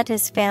to let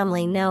his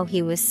family know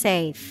he was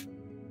safe.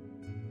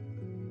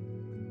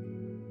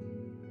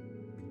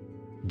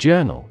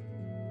 Journal.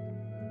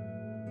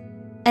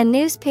 A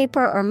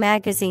newspaper or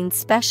magazine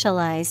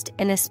specialized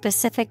in a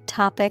specific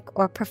topic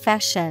or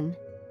profession.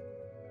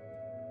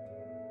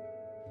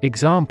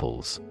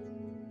 Examples: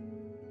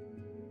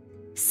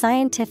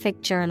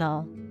 Scientific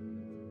journal.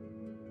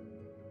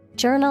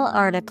 Journal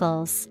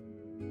articles.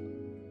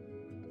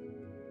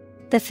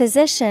 The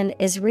physician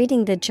is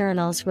reading the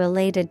journals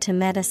related to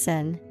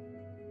medicine.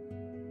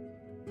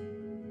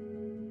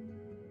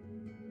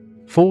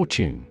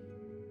 Fortune.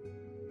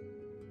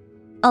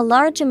 A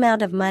large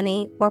amount of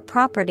money or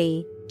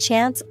property,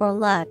 chance or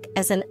luck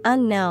as an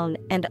unknown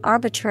and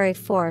arbitrary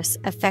force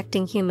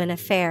affecting human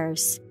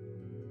affairs.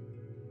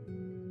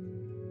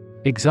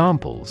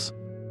 Examples: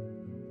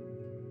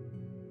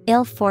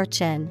 Ill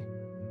fortune.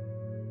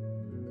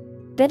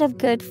 Bit of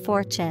good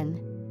fortune.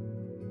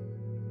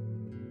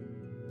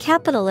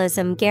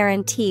 Capitalism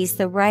guarantees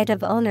the right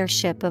of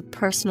ownership of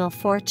personal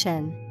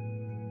fortune.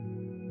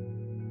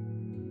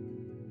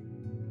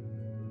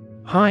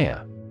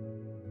 Hire.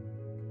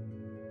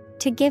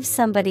 To give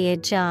somebody a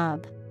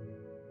job.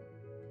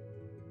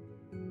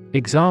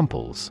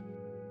 Examples: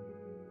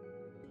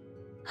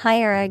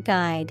 Hire a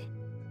guide.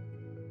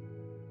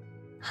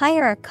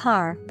 Hire a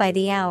car by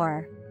the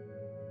hour.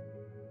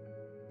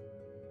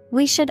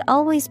 We should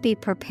always be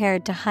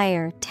prepared to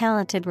hire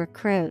talented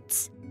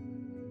recruits.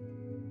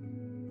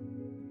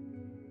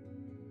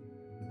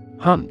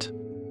 Hunt.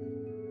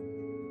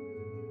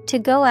 To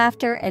go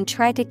after and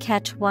try to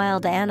catch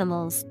wild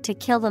animals to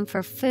kill them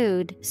for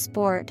food,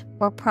 sport,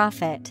 or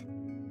profit.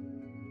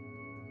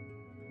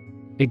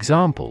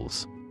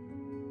 Examples: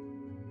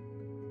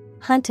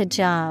 Hunt a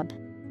job.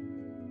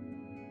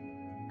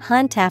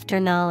 Hunt after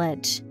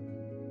knowledge.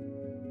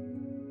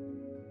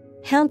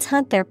 Hounds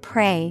hunt their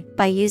prey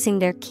by using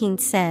their keen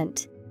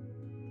scent.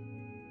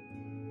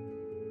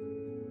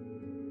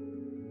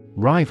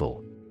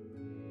 Rival.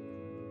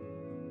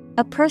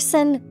 A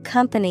person,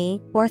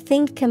 company, or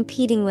thing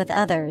competing with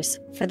others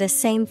for the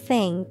same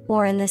thing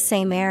or in the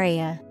same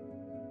area.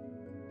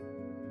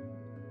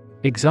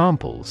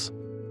 Examples: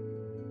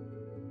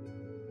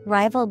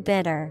 Rival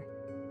bidder.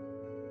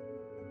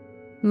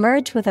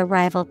 Merge with a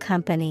rival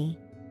company.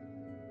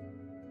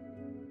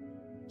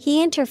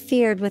 He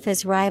interfered with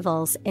his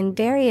rivals in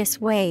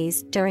various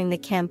ways during the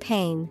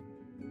campaign.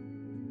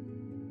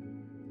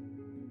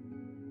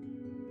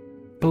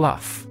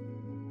 Bluff.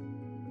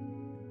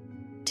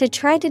 To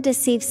try to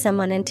deceive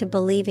someone into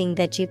believing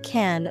that you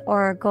can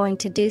or are going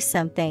to do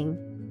something,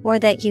 or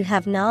that you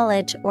have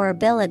knowledge or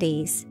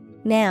abilities.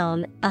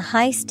 Noun, a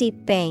high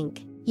steep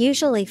bank,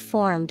 usually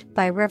formed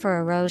by river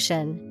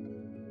erosion.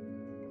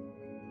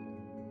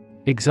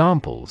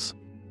 Examples: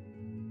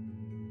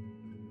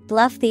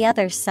 Bluff the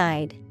other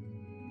side.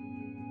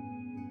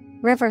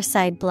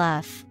 Riverside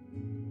bluff.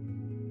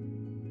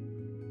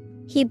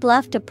 He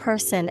bluffed a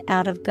person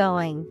out of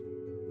going.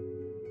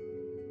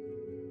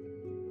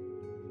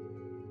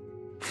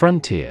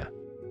 Frontier.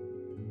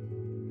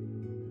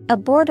 A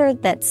border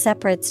that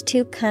separates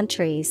two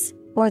countries,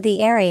 or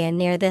the area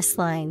near this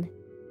line.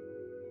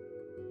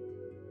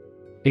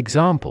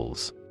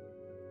 Examples: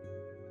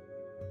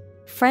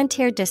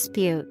 Frontier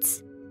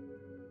disputes.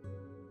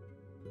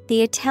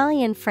 The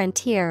Italian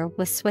frontier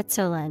with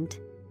Switzerland.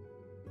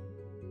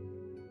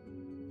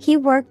 He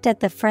worked at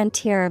the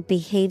frontier of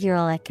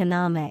behavioral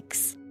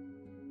economics.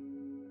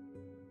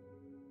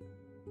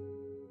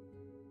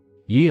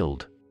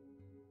 Yield.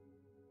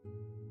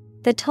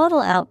 The total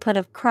output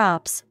of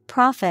crops,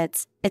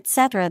 profits,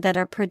 etc. that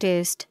are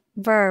produced.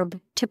 Verb,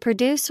 to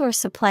produce or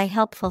supply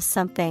helpful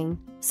something,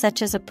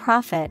 such as a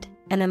profit,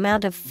 an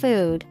amount of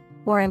food,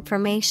 or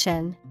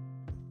information.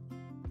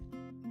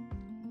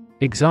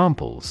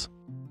 Examples: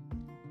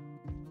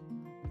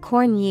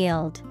 Corn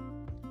yield.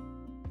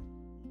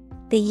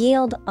 The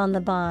yield on the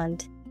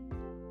bond.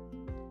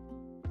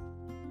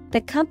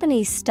 The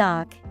company's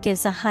stock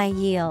gives a high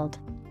yield.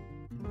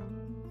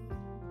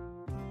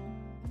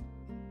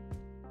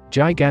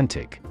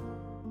 Gigantic.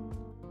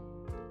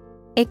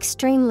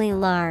 Extremely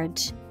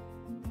large.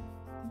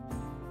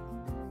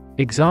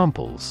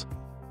 Examples: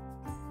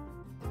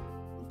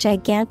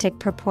 Gigantic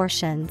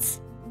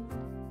proportions.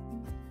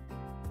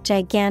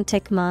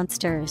 Gigantic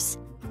monsters.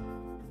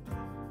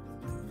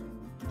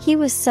 He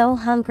was so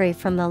hungry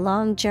from the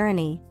long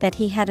journey that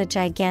he had a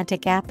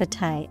gigantic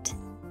appetite.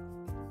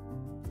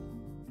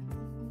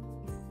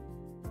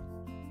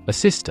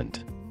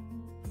 Assistant.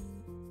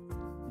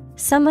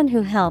 Someone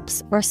who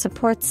helps or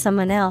supports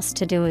someone else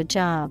to do a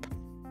job.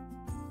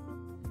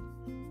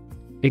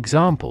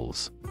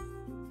 Examples: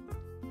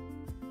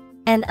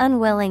 An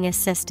unwilling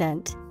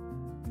assistant.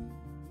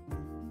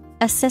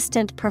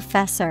 Assistant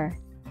professor.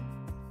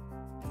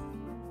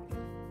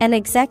 An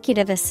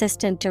executive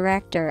assistant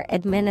director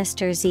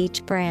administers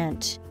each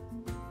branch.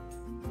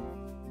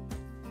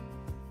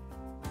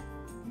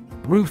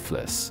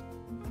 Ruthless.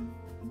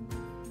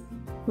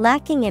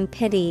 Lacking in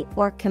pity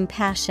or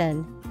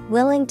compassion,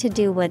 willing to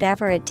do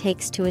whatever it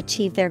takes to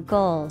achieve their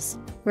goals,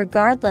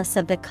 regardless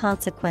of the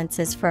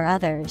consequences for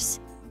others.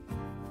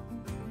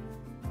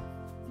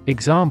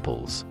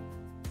 Examples: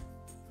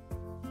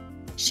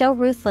 Show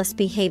ruthless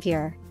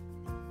behavior.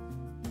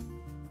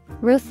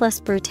 Ruthless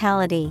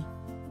brutality.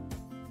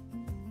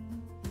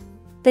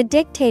 The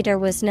dictator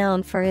was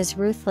known for his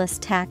ruthless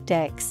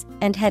tactics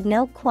and had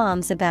no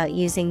qualms about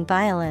using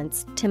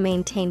violence to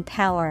maintain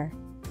power.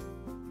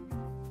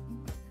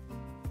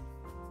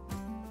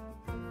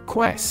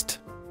 Quest.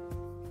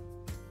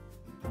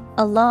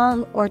 A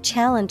long or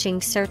challenging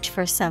search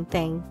for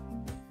something.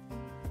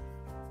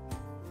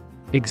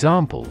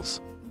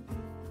 Examples: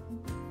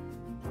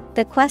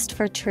 The quest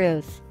for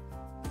truth.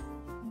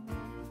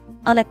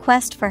 On a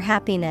quest for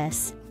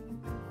happiness.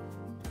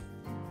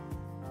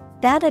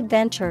 That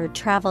adventurer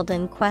traveled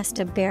in quest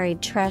of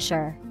buried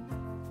treasure.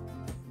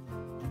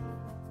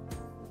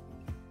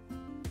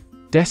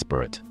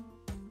 Desperate.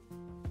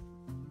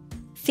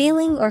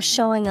 Feeling or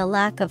showing a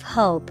lack of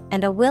hope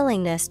and a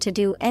willingness to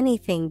do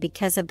anything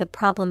because of the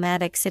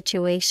problematic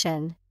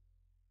situation.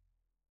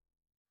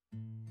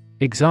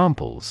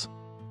 Examples: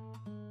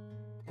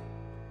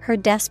 Her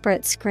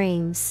desperate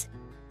screams.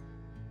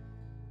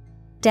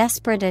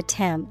 Desperate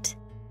attempt.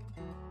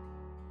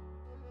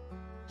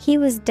 He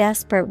was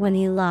desperate when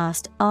he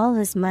lost all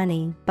his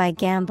money by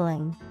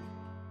gambling.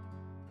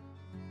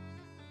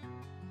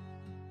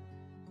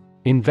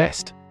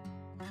 Invest.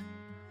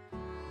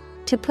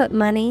 To put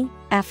money,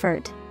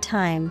 effort,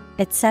 time,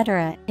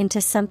 etc. into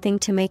something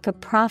to make a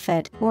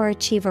profit or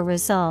achieve a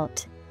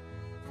result.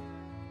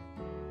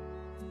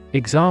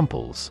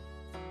 Examples: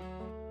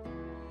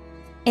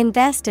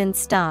 Invest in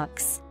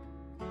stocks.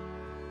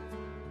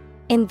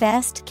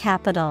 Invest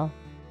capital.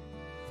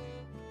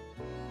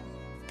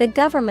 The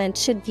government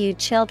should view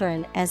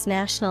children as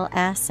national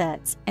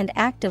assets and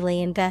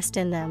actively invest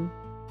in them.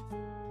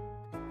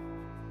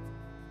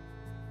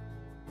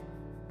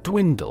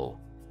 Dwindle.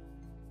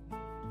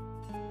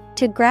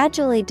 To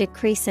gradually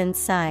decrease in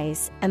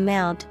size,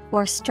 amount,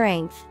 or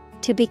strength,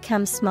 to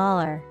become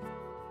smaller.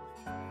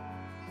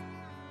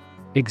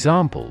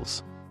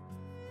 Examples: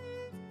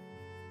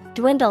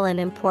 Dwindle in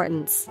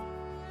importance.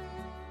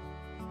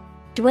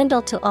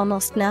 Dwindle to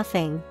almost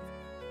nothing.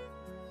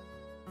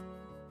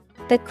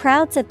 The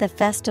crowds at the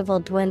festival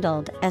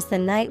dwindled as the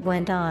night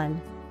went on.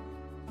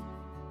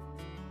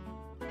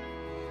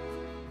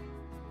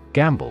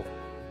 Gamble.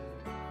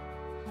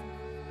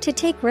 To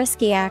take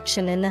risky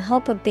action in the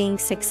hope of being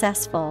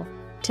successful,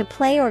 to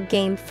play or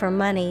game for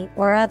money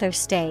or other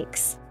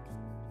stakes.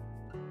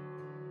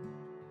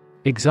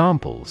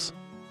 Examples: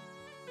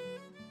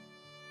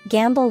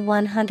 Gamble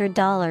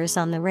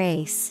 $100 on the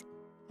race.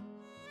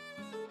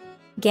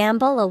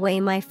 Gamble away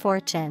my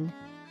fortune.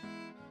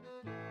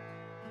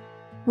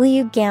 Will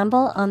you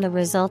gamble on the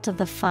result of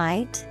the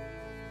fight?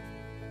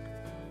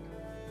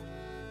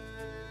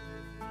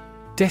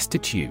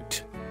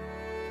 Destitute.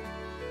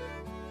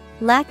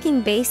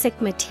 Lacking basic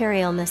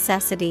material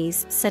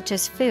necessities such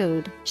as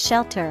food,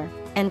 shelter,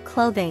 and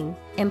clothing,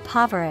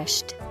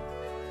 impoverished.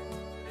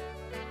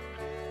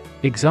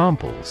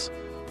 Examples: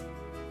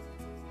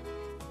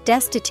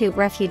 Destitute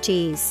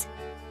refugees.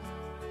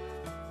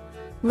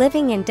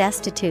 Living in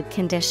destitute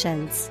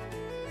conditions.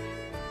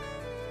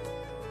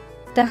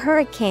 The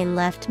hurricane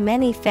left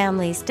many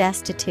families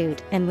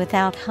destitute and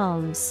without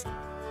homes.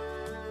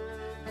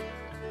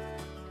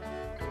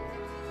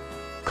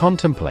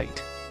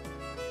 Contemplate.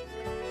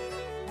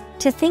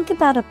 To think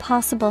about a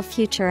possible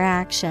future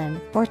action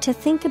or to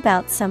think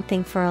about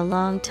something for a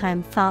long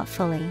time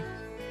thoughtfully.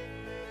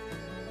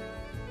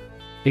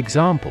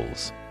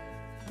 Examples: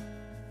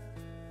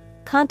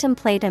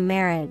 Contemplate a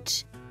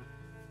marriage.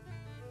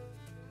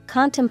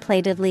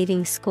 Contemplated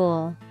leaving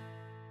school.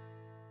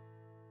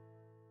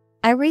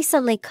 I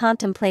recently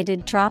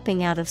contemplated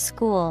dropping out of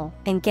school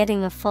and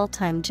getting a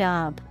full-time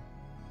job.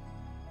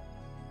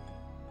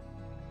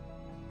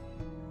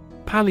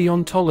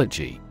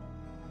 Paleontology.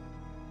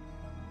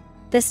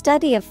 The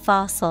study of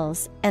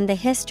fossils and the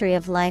history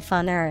of life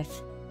on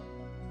Earth.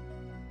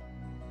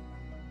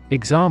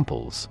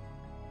 Examples: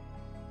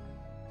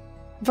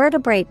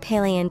 Vertebrate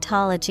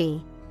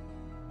paleontology.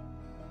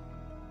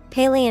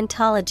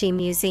 Paleontology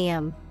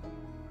museum.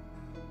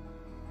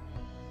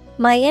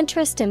 My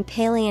interest in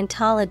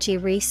paleontology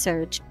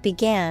research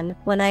began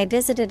when I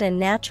visited a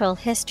natural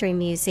history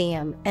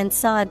museum and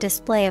saw a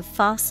display of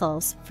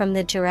fossils from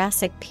the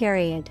Jurassic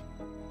period.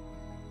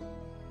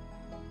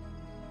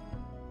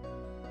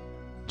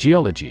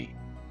 Geology.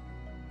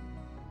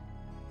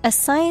 A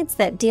science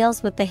that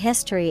deals with the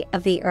history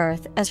of the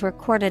Earth as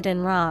recorded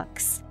in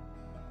rocks.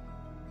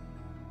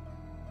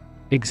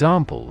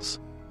 Examples: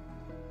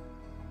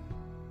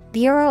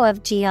 Bureau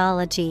of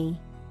Geology.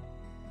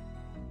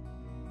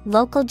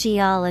 Local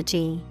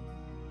geology.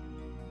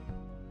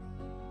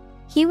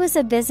 He was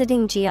a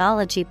visiting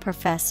geology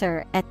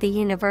professor at the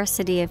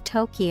University of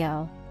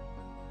Tokyo.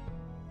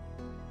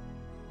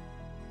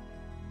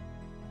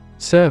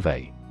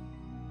 Survey.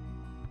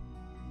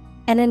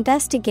 An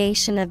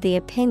investigation of the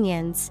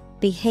opinions,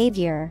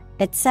 behavior,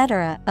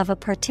 etc. of a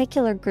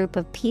particular group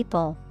of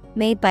people,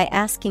 made by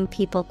asking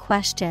people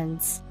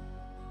questions.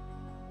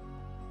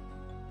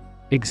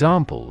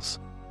 Examples: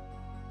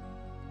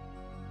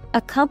 A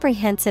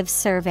comprehensive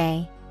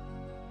survey.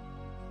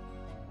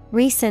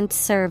 Recent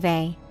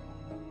survey.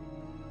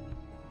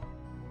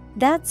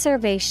 That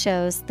survey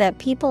shows that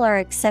people are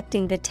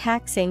accepting the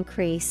tax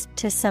increase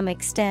to some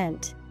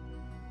extent.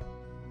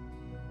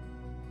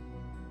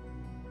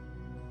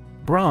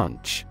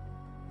 Branch.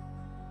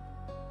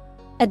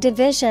 A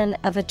division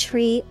of a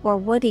tree or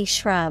woody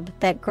shrub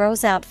that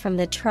grows out from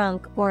the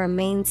trunk or a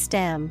main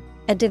stem,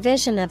 a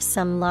division of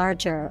some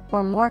larger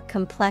or more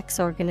complex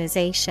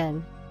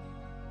organization.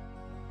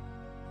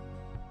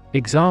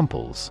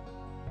 Examples: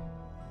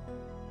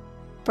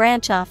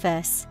 Branch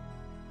office.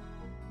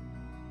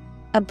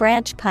 A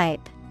branch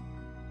pipe.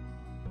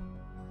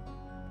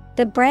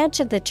 The branch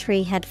of the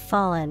tree had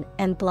fallen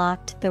and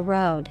blocked the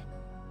road.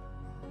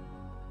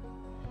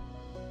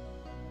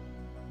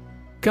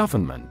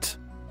 Government.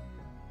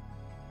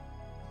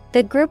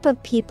 The group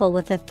of people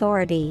with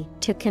authority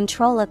to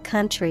control a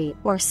country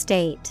or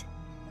state.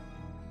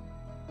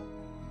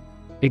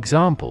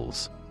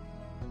 Examples: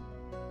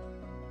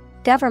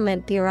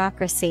 Government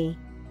bureaucracy.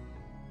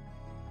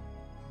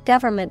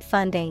 Government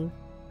funding.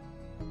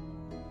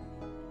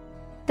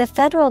 The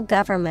federal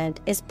government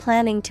is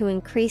planning to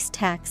increase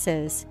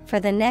taxes for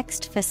the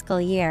next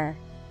fiscal year.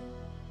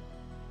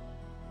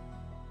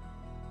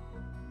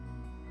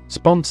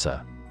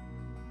 Sponsor.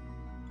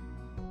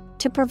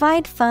 To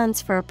provide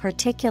funds for a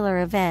particular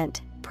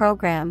event,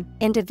 program,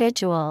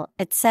 individual,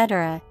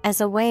 etc.,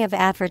 as a way of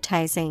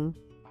advertising.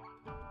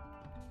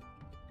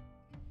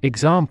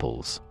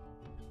 Examples: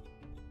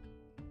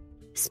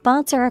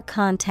 Sponsor a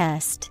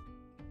contest.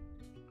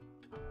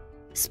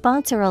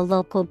 Sponsor a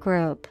local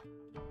group.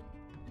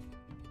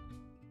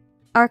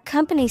 Our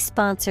company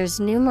sponsors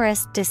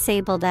numerous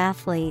disabled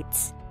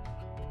athletes.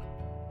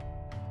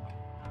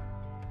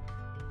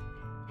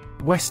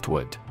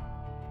 Westward.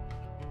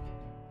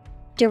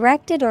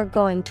 Directed or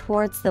going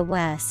towards the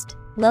west,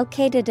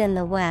 located in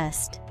the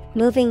west,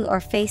 moving or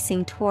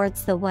facing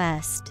towards the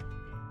west.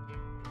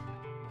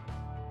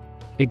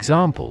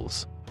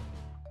 Examples: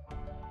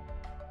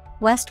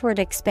 Westward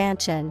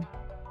expansion.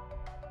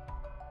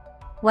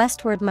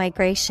 Westward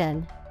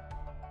migration.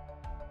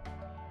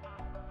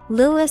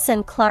 Lewis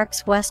and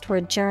Clark's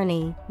westward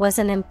journey was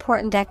an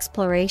important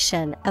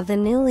exploration of the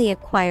newly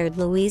acquired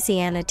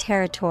Louisiana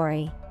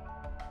Territory.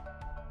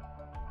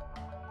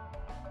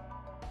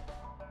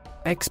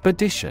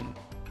 Expedition.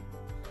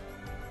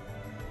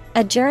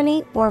 A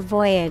journey or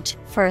voyage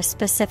for a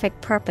specific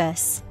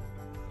purpose.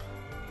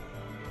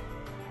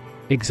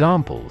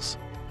 Examples: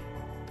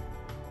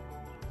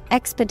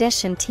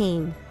 Expedition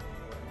team.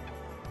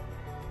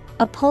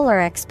 A polar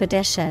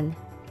expedition.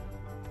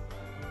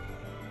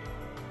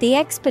 The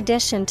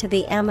expedition to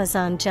the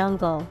Amazon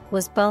jungle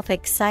was both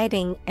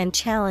exciting and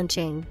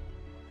challenging.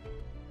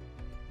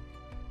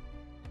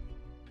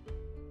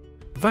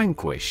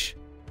 Vanquish.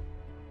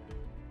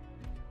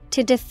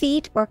 To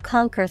defeat or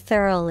conquer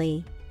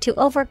thoroughly, to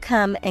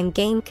overcome and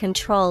gain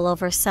control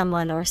over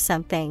someone or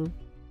something.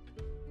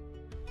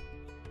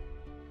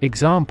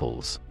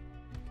 Examples: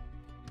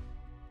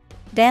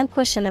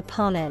 Vanquish an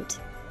opponent.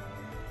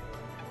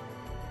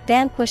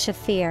 Vanquish a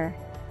fear.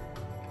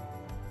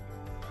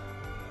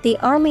 The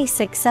army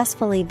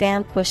successfully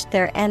vanquished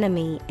their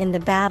enemy in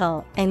the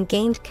battle and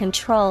gained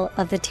control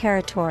of the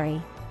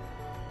territory.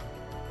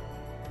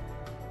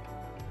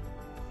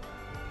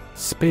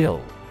 Spill.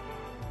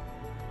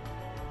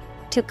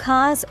 To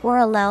cause or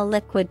allow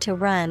liquid to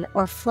run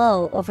or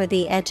flow over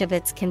the edge of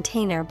its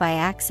container by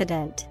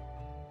accident.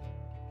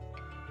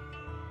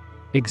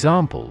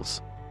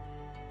 Examples: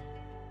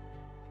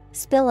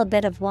 Spill a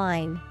bit of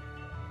wine.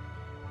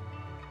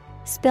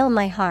 Spill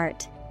my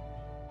heart.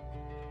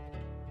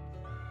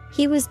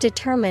 He was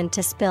determined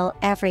to spill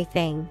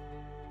everything.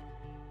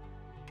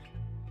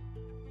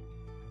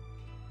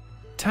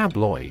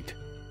 Tabloid.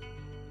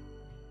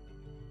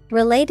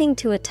 Relating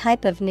to a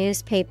type of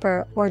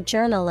newspaper or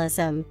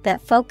journalism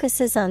that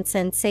focuses on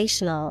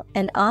sensational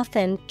and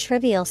often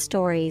trivial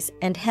stories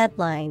and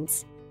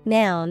headlines.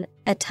 Noun,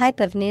 a type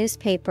of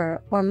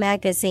newspaper or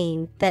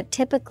magazine that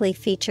typically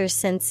features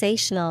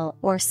sensational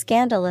or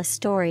scandalous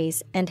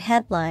stories and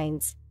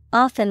headlines,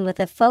 often with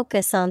a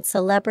focus on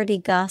celebrity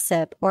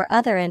gossip or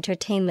other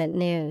entertainment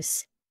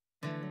news.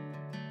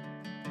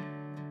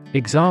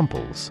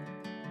 Examples: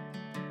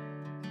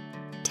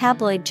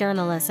 Tabloid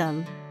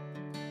journalism.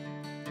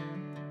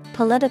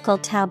 Political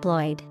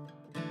tabloid.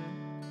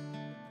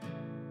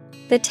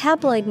 The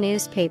tabloid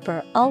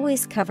newspaper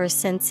always covers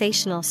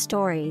sensational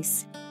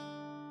stories.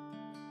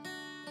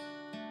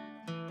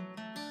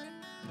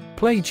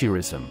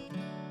 Plagiarism.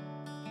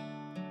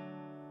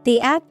 The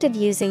act of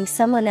using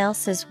someone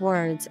else's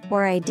words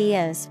or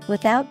ideas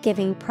without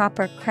giving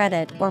proper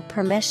credit or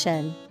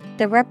permission,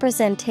 the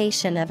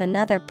representation of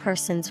another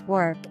person's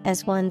work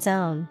as one's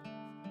own.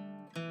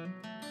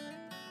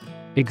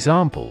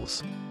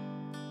 Examples: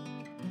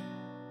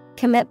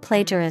 Commit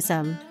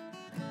plagiarism.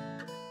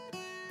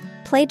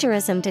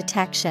 Plagiarism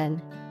detection.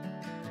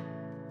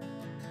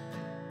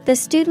 The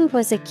student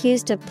was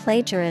accused of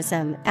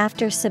plagiarism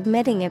after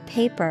submitting a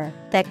paper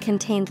that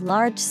contained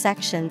large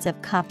sections of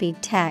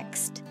copied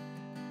text.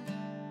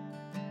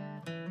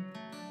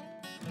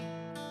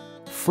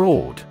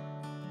 Fraud.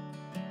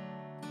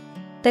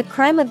 The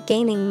crime of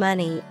gaining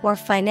money or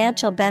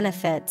financial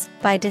benefits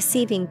by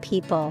deceiving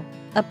people,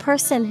 a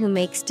person who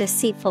makes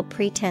deceitful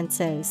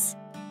pretenses.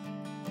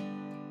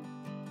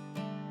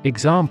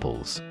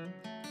 Examples: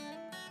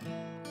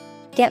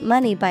 Get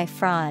money by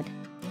fraud.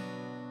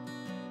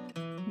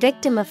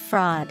 Victim of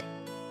fraud.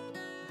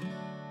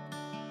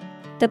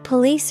 The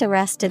police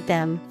arrested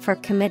them for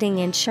committing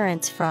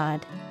insurance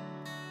fraud.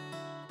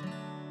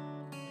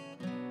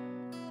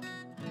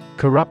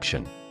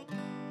 Corruption.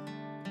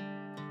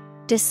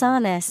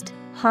 Dishonest,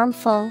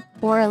 harmful,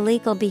 or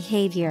illegal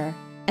behavior,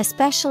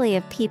 especially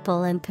of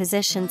people in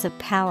positions of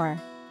power.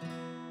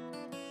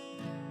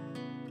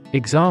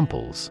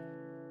 Examples: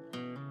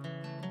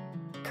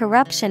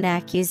 Corruption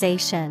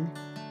accusation.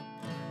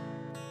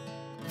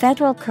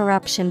 Federal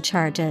corruption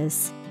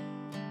charges.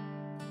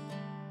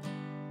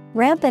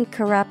 Rampant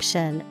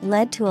corruption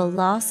led to a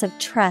loss of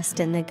trust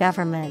in the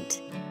government.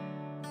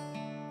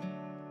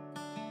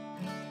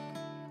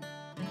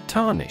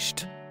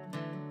 Tarnished.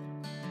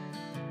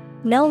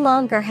 No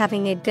longer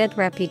having a good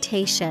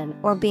reputation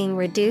or being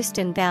reduced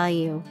in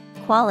value,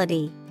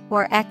 quality,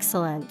 or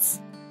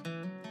excellence.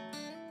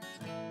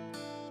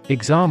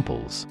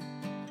 Examples: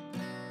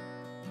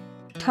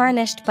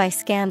 Tarnished by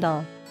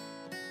scandal.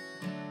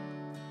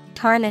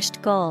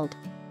 Tarnished gold.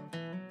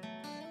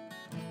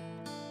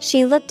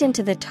 She looked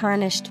into the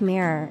tarnished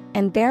mirror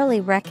and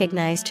barely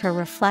recognized her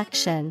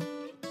reflection.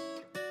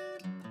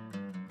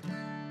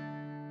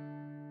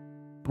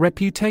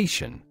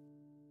 Reputation.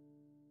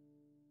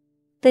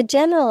 The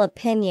general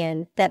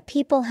opinion that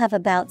people have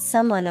about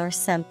someone or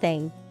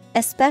something,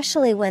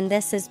 especially when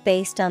this is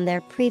based on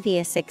their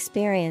previous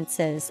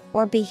experiences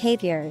or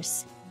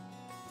behaviors.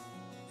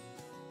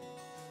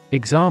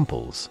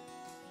 Examples: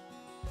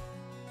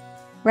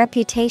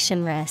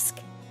 Reputation risk.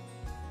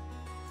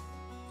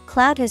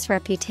 Cloud his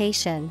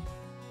reputation.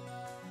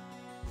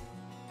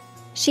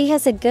 She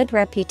has a good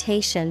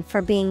reputation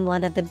for being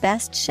one of the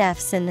best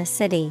chefs in the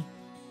city.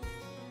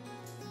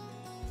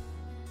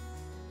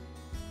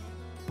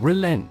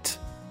 Relent.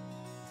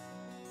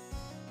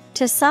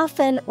 To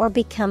soften or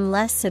become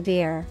less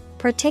severe,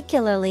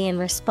 particularly in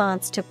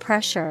response to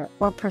pressure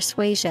or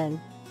persuasion.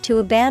 To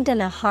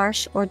abandon a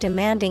harsh or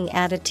demanding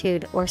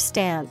attitude or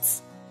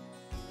stance.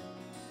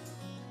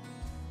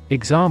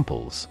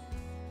 Examples: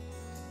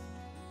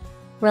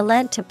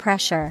 Relent to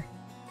pressure.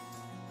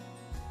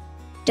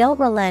 Don't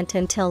relent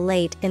until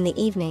late in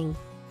the evening.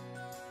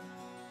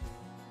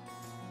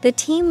 The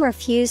team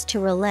refused to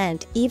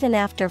relent even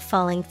after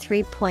falling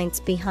 3 points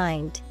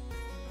behind.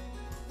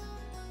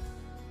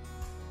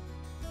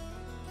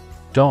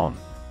 Don.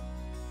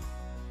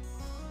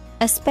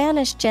 A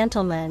Spanish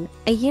gentleman,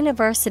 a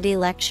university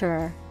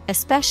lecturer,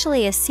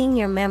 especially a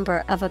senior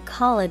member of a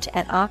college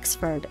at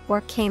Oxford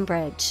or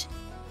Cambridge.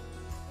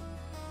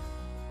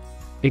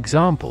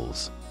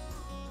 Examples: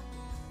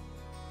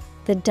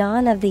 The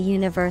Don of the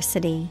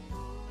University.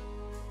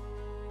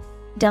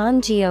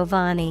 Don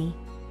Giovanni.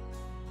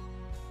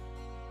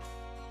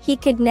 He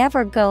could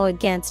never go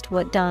against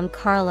what Don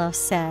Carlos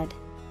said.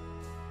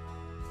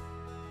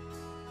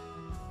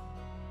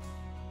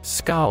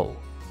 Skull.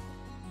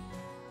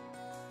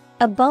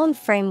 A bone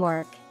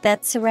framework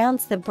that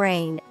surrounds the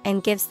brain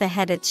and gives the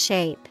head its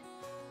shape.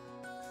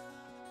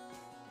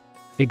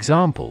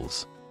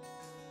 Examples: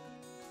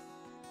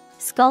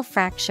 Skull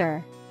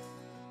fracture.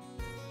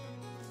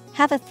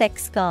 Have a thick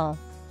skull.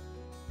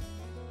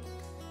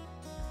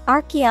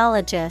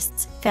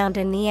 Archaeologists found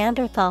a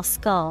Neanderthal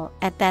skull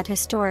at that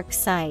historic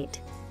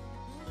site.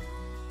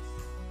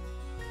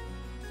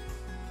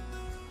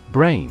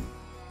 Brain.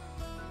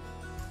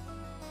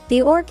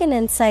 The organ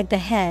inside the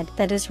head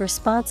that is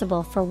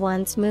responsible for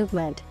one's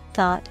movement,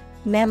 thought,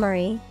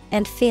 memory,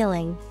 and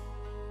feeling.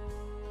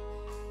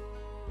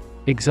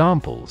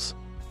 Examples: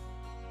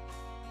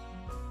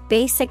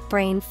 basic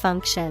brain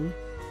function,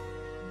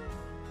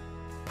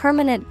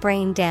 permanent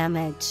brain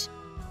damage.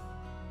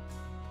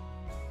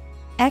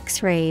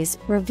 X-rays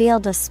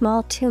revealed a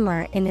small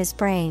tumor in his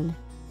brain.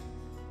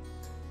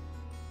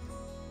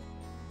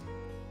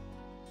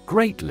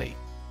 Greatly.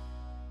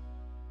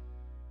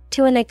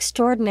 To an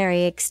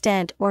extraordinary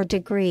extent or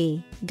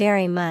degree,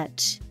 very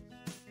much.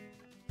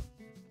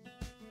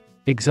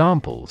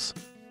 Examples: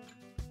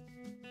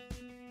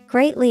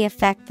 greatly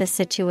affect the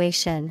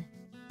situation.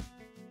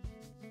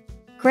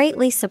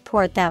 Greatly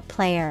support that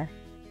player.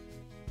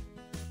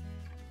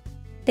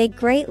 They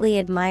greatly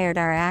admired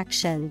our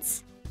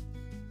actions.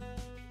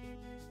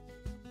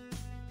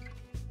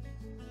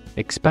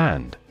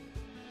 Expand.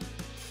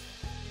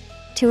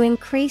 To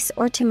increase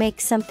or to make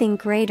something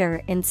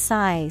greater in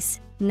size,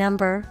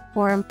 number,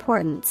 or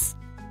importance.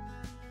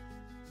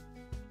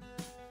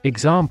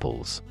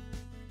 Examples: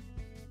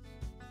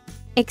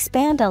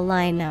 expand a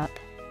lineup.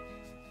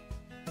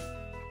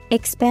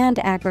 Expand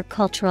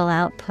agricultural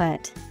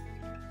output.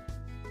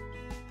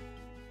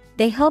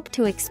 They hope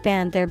to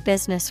expand their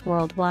business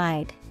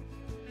worldwide.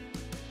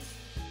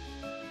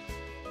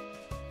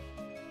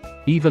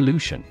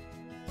 Evolution.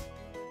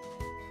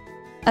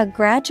 A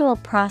gradual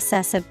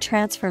process of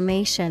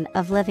transformation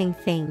of living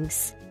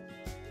things.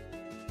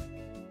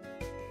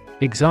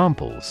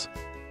 Examples: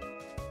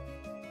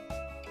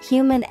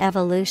 human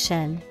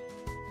evolution.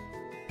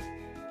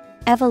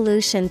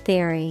 Evolution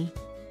theory.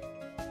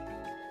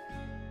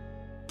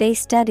 They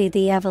study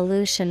the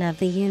evolution of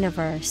the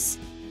universe.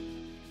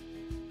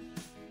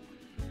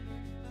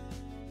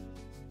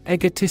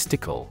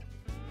 Egotistical.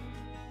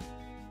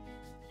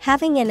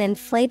 Having an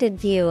inflated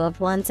view of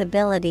one's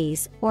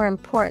abilities or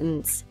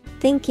importance,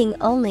 thinking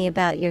only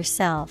about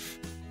yourself.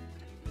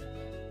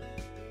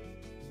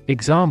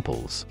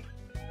 Examples: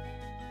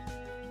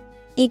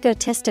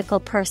 egotistical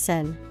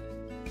person.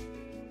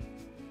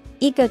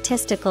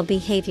 Egotistical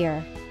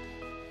behavior.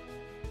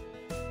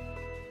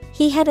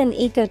 He had an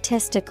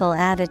egotistical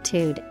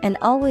attitude and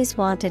always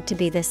wanted to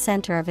be the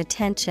center of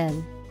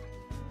attention.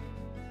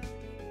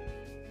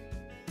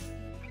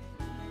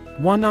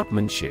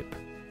 One-upmanship.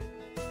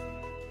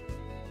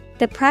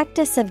 The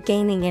practice of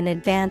gaining an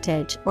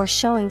advantage or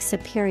showing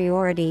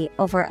superiority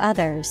over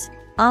others,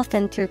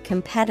 often through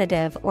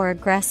competitive or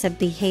aggressive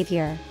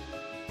behavior.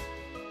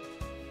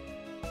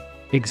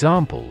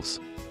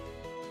 Examples: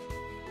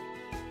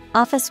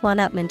 office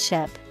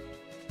one-upmanship.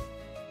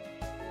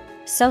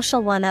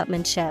 Social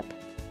one-upmanship.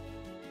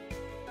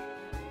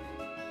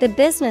 The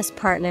business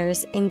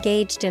partners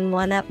engaged in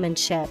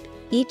one-upmanship,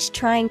 each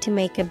trying to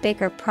make a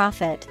bigger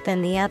profit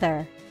than the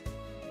other.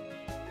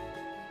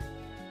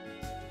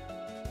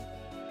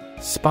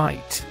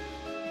 Spite.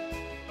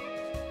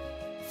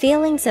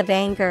 Feelings of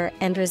anger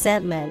and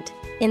resentment,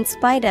 in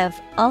spite of,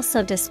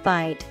 also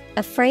despite,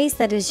 a phrase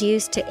that is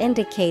used to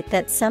indicate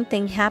that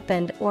something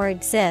happened or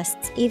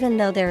exists even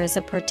though there is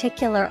a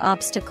particular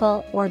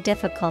obstacle or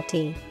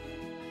difficulty.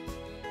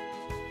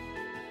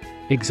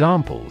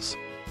 Examples: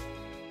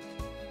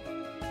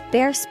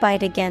 bear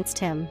spite against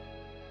him.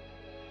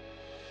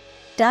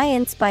 Die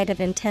in spite of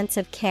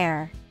intensive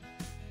care.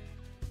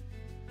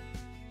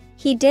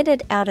 He did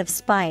it out of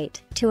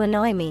spite, to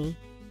annoy me.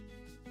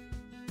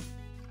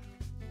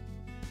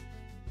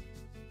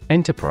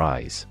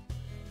 Enterprise.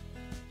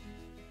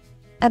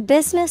 A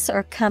business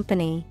or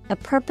company, a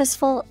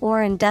purposeful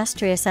or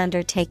industrious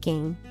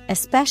undertaking,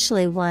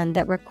 especially one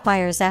that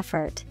requires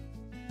effort.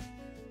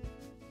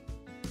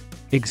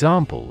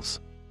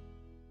 Examples: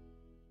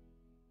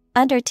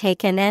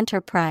 undertake an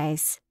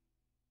enterprise.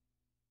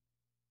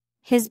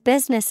 His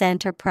business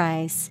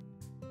enterprise.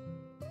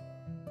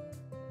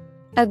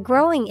 A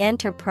growing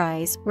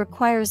enterprise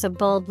requires a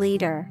bold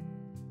leader.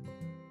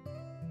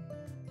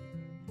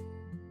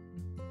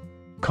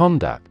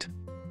 Conduct.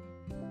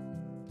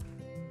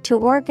 To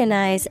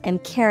organize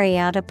and carry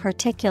out a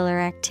particular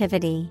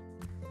activity.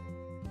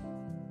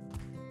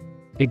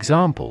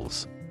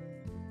 Examples: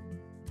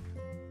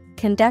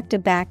 conduct a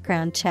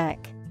background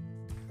check.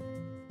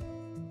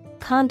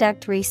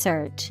 Conduct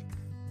research.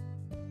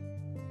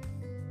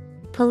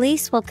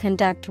 Police will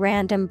conduct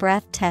random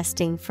breath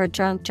testing for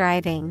drunk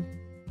driving.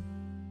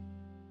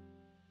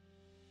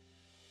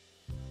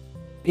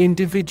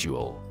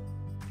 Individual.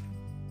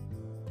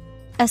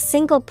 A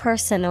single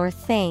person or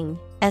thing,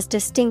 as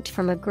distinct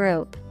from a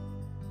group.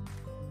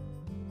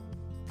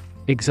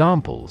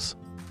 Examples: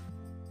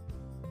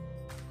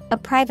 a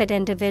private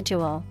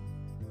individual.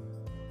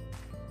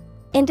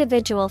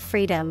 Individual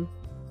freedom.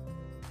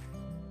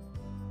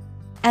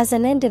 As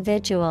an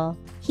individual,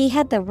 he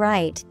had the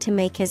right to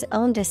make his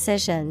own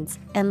decisions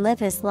and live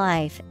his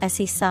life as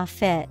he saw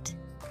fit.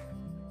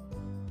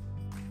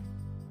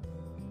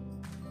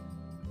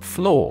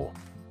 Flaw.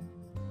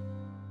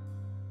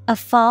 A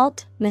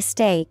fault,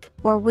 mistake,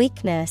 or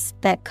weakness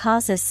that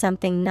causes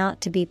something not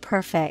to be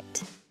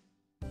perfect.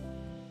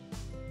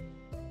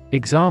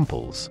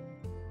 Examples: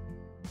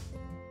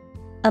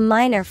 A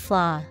minor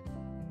flaw.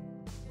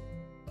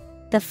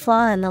 The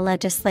flaw in the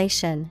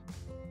legislation.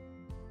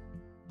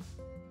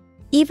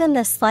 Even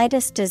the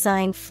slightest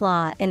design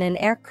flaw in an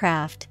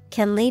aircraft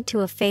can lead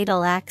to a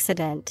fatal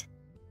accident.